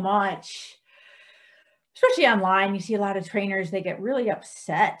so much, especially online, you see a lot of trainers, they get really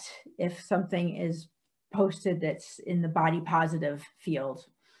upset if something is posted that's in the body positive field,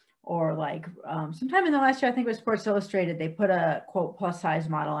 or like sometime in the last year, I think it was Sports Illustrated, they put a quote plus size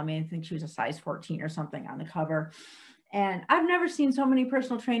model. I mean, I think she was a size 14 or something on the cover. And I've never seen so many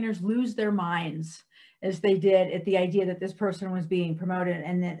personal trainers lose their minds as they did at the idea that this person was being promoted.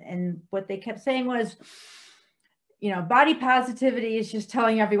 And what they kept saying was, body positivity is just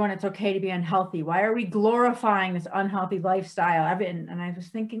telling everyone it's okay to be unhealthy. Why are we glorifying this unhealthy lifestyle? And I was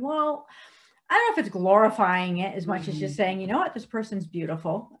thinking, well, I don't know if it's glorifying it as much as just saying, what, this person's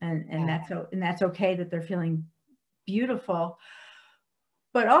beautiful, and that's okay that they're feeling beautiful.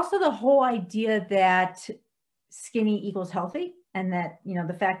 But also the whole idea that skinny equals healthy. and that,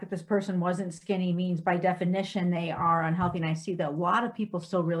 the fact that this person wasn't skinny means by definition they are unhealthy. And I see that a lot of people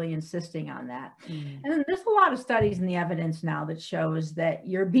still really insisting on that. And then there's a lot of studies in the evidence now that shows that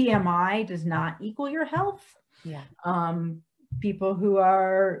your BMI does not equal your health. Yeah. People who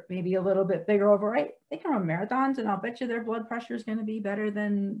are maybe a little bit bigger overweight, they can run marathons, and I'll bet you their blood pressure is going to be better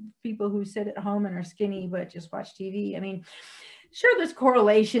than people who sit at home and are skinny but just watch TV. I mean, sure, there's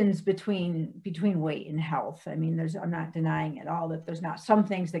correlations between weight and health. I mean, I'm not denying at all that there's not some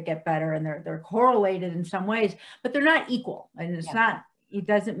things that get better, and they're correlated in some ways, but they're not equal. And it's not, it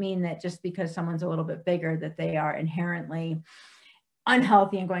doesn't mean that just because someone's a little bit bigger that they are inherently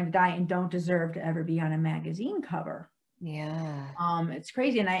unhealthy and going to die and don't deserve to ever be on a magazine cover. Yeah. It's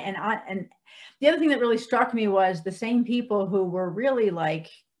crazy. And the other thing that really struck me was the same people who were really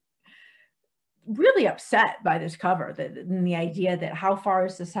upset by this cover, and the idea that how far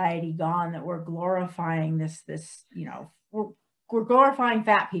has society gone, that we're glorifying this, we're glorifying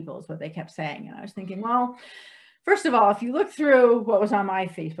fat people is what they kept saying. And I was thinking, well, first of all, if you look through what was on my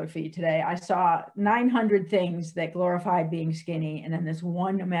Facebook feed today, I saw 900 things that glorified being skinny. And then this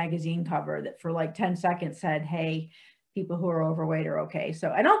one magazine cover that for like 10 seconds said, hey, people who are overweight are okay.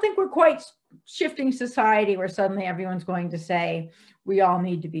 So I don't think we're quite shifting society where suddenly everyone's going to say we all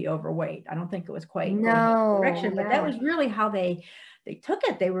need to be overweight. I don't think it was quite going in that direction, but that was really how they took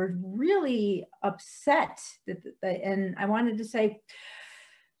it. They were really upset and I wanted to say,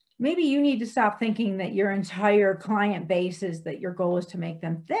 maybe you need to stop thinking that your entire client base is that your goal is to make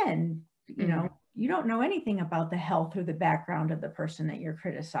them thin. You don't know anything about the health or the background of the person that you're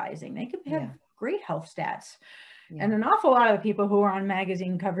criticizing. They could have great health stats. Yeah. And an awful lot of the people who are on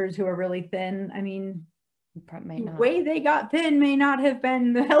magazine covers who are really thin, I mean, the way they got thin may not have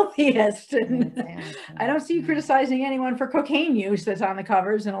been the healthiest. And I don't see you criticizing anyone for cocaine use that's on the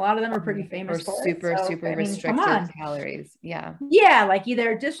covers, and a lot of them are pretty famous for super restricted calories. Yeah. Yeah, like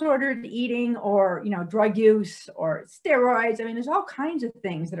either disordered eating or, drug use or steroids. I mean, there's all kinds of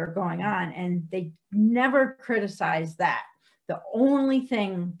things that are going on, and they never criticize that. The only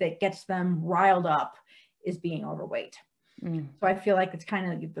thing that gets them riled up is being overweight. So I feel like it's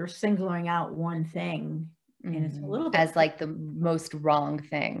kind of, they're singling out one thing, and it's a little bit as like the most wrong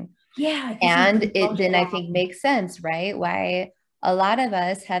thing. Yeah. And it then I think makes sense, right? Why a lot of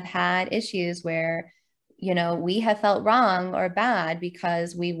us have had issues where, we have felt wrong or bad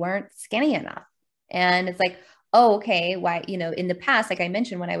because we weren't skinny enough. And it's like, oh, okay, why, in the past, like I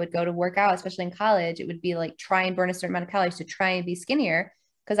mentioned, when I would go to work out, especially in college, it would be like try and burn a certain amount of calories to try and be skinnier,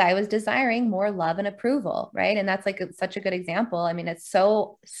 because I was desiring more love and approval, right? And that's like such a good example. I mean, it's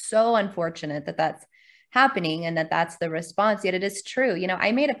so unfortunate that that's happening and that that's the response, yet it is true.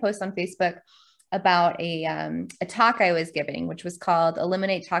 I made a post on Facebook about a talk I was giving, which was called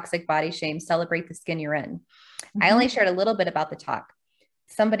Eliminate Toxic Body Shame, Celebrate the Skin You're In. I only shared a little bit about the talk.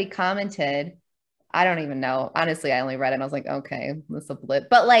 Somebody commented, I don't even know. Honestly, I only read it and I was like, okay, that's a blip.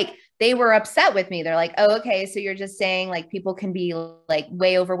 But like, they were upset with me. They're like, oh, okay, so you're just saying like people can be like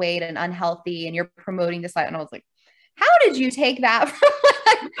way overweight and unhealthy and you're promoting this. And I was like, how did you take that?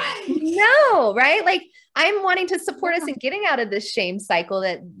 No, right? Like, I'm wanting to support us in getting out of this shame cycle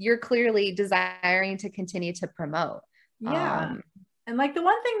that you're clearly desiring to continue to promote. Yeah. And like the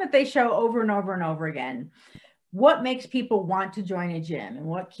one thing that they show over and over and over again, what makes people want to join a gym and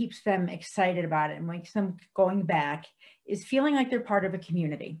what keeps them excited about it and makes them going back is feeling like they're part of a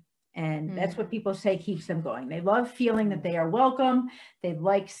community. And that's what people say keeps them going. They love feeling that they are welcome. They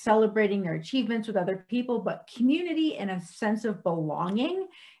like celebrating their achievements with other people, but community and a sense of belonging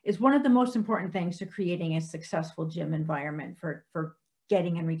is one of the most important things to creating a successful gym environment for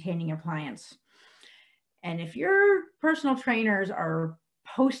getting and retaining your clients. And if your personal trainers are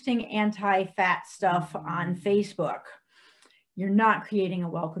posting anti-fat stuff on Facebook, you're not creating a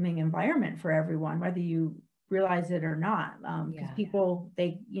welcoming environment for everyone, whether you realize it or not. Because people,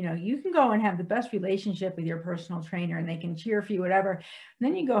 you can go and have the best relationship with your personal trainer and they can cheer for you, whatever. And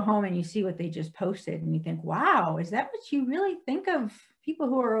then you go home and you see what they just posted and you think, wow, is that what you really think of people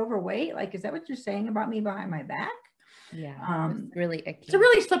who are overweight? Like, is that what you're saying about me behind my back? Yeah, it's really icky. It's a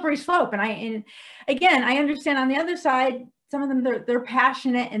really slippery slope. And again, I understand on the other side, some of them, they're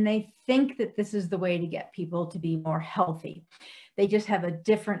passionate and they think that this is the way to get people to be more healthy. They just have a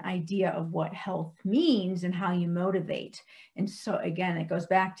different idea of what health means and how you motivate. And so again, it goes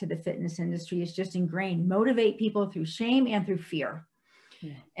back to the fitness industry. It's just ingrained. Motivate people through shame and through fear.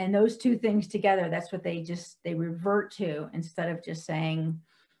 Yeah. And those two things together, that's what they revert to, instead of just saying,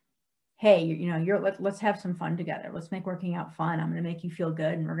 hey, let's have some fun together. Let's make working out fun. I'm going to make you feel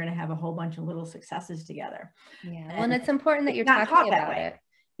good. And we're going to have a whole bunch of little successes together. Yeah. Well, and it's important that you're talking about it.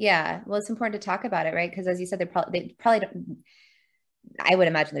 Yeah. Well, it's important to talk about it, right? Because as you said, they probably don't, I would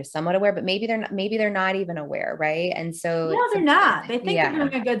imagine they're somewhat aware, but maybe they're not even aware. Right. And so no, they're not. They think yeah. they're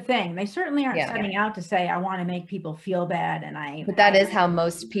doing a good thing. They certainly aren't setting out to say, I want to make people feel bad. But that is how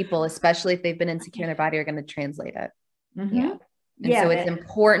most people, especially if they've been insecure in their body, are going to translate it. Mm-hmm. Yeah. And so it's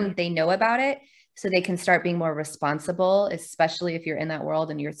important they know about it so they can start being more responsible, especially if you're in that world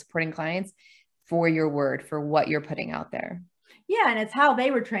and you're supporting clients, for your word, for what you're putting out there. Yeah. And it's how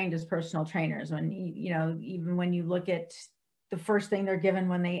they were trained as personal trainers. When, you know, even when you look at the first thing they're given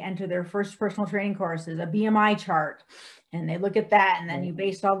when they enter their first personal training course is a BMI chart. And they look at that, and then you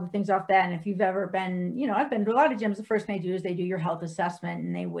base all the things off that. And if you've ever been, you know, I've been to a lot of gyms, the first thing they do is they do your health assessment,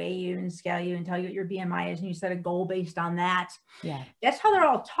 and they weigh you and scale you and tell you what your BMI is. And you set a goal based on that. Yeah. That's how they're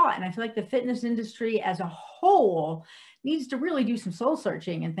all taught. And I feel like the fitness industry as a whole needs to really do some soul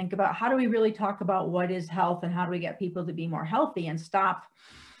searching and think about, how do we really talk about what is health, and how do we get people to be more healthy, and stop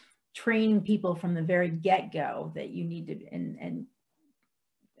training people from the very get-go that you need to,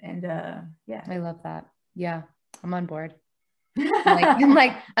 yeah. I love that. Yeah. I'm on board. I'm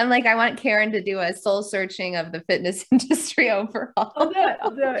like, I want Karen to do a soul searching of the fitness industry overall. I'll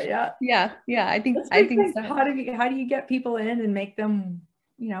do it. Yeah. Yeah. I think so. How do you get people in and make them,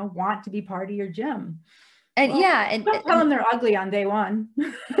 you know, want to be part of your gym? And and don't tell them they're ugly on day one.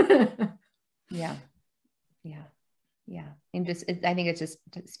 Yeah. And I think it's just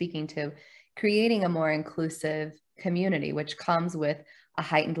speaking to creating a more inclusive community, which comes with a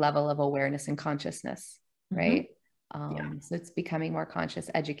heightened level of awareness and consciousness, right? So it's becoming more conscious,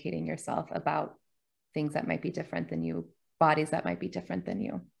 educating yourself about things that might be different than you, bodies that might be different than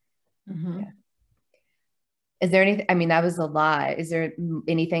you. Yeah. Is there anything, I mean, that was a lot. Is there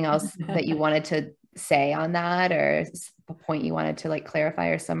anything else that you wanted to say on that, or a point you wanted to like clarify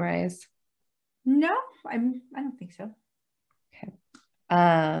or summarize? No, I don't think so. Okay.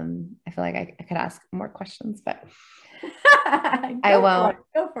 I feel like I could ask more questions, but I won't.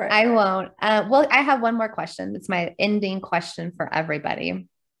 Go for it. I won't. Well, I have one more question. It's my ending question for everybody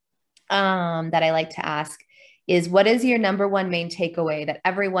that I like to ask is, what is your number one main takeaway that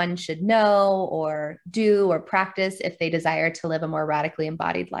everyone should know or do or practice if they desire to live a more radically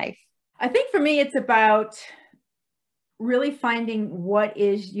embodied life? I think for me, it's about really finding what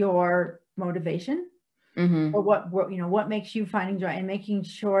is your motivation, or what makes you finding joy, and making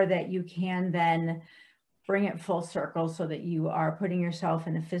sure that you can then bring it full circle so that you are putting yourself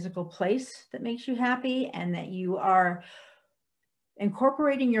in a physical place that makes you happy, and that you are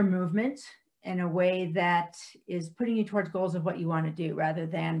incorporating your movement in a way that is putting you towards goals of what you want to do, rather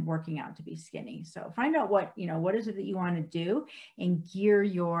than working out to be skinny. So find out what is it that you want to do, and gear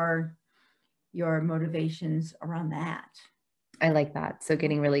your motivations around that. I like that. So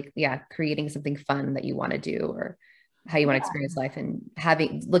getting really, creating something fun that you want to do, or how you want to experience life, and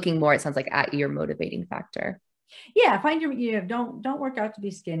looking more, it sounds like, at your motivating factor. Yeah. Find don't work out to be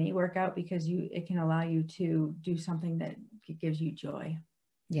skinny, work out because it can allow you to do something that gives you joy.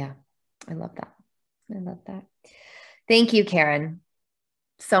 Yeah. I love that. Thank you, Karen,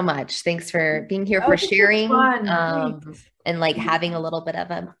 so much. Thanks for being here, for sharing, and like having a little bit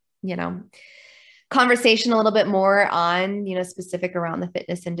of a, conversation a little bit more on, specific around the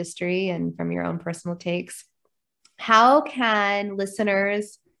fitness industry and from your own personal takes. How can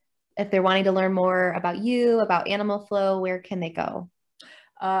listeners, if they're wanting to learn more about you, about Animal Flow, where can they go?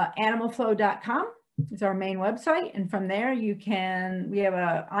 Animalflow.com is our main website. And from there we have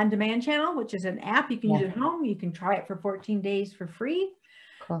a on-demand channel, which is an app you can use at home. You can try it for 14 days for free.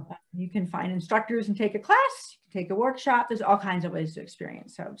 Cool. You can find instructors and take a class, take a workshop. There's all kinds of ways to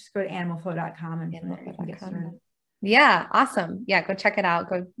experience. So just go to animalflow.com and you can get started. Yeah. Awesome. Yeah. Go check it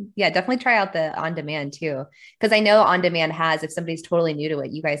out. Definitely try out the on-demand too. Cause I know on-demand if somebody's totally new to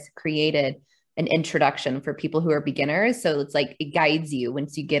it, you guys created an introduction for people who are beginners. So it's like, it guides you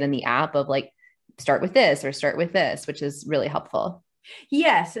once you get in the app of like, start with this or start with this, which is really helpful.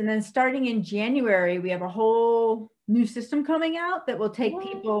 Yes. And then starting in January, we have a whole new system coming out that will take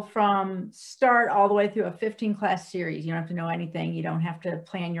people from start all the way through a 15-class series. You don't have to know anything. You don't have to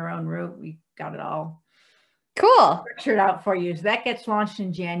plan your own route. We got it all structured out for you. So that gets launched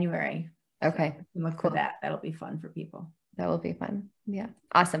in January. Okay. So look for that. That'll be fun for people. That will be fun. Yeah.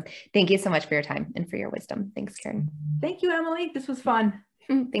 Awesome. Thank you so much for your time and for your wisdom. Thanks, Karen. Thank you, Emily. This was fun.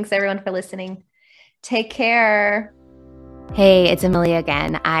 Thanks everyone for listening. Take care. Hey, it's Emily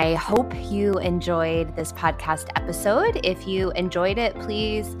again. I hope you enjoyed this podcast episode. If you enjoyed it,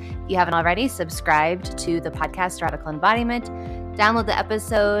 please, if you haven't already, subscribed to the podcast Radical Embodiment, download the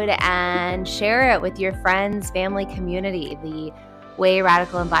episode and share it with your friends, family, community. The way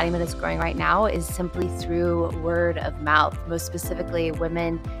Radical Embodiment is growing right now is simply through word of mouth, most specifically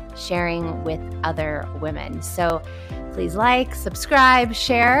women sharing with other women. So please like, subscribe,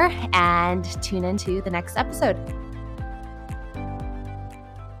 share, and tune into the next episode.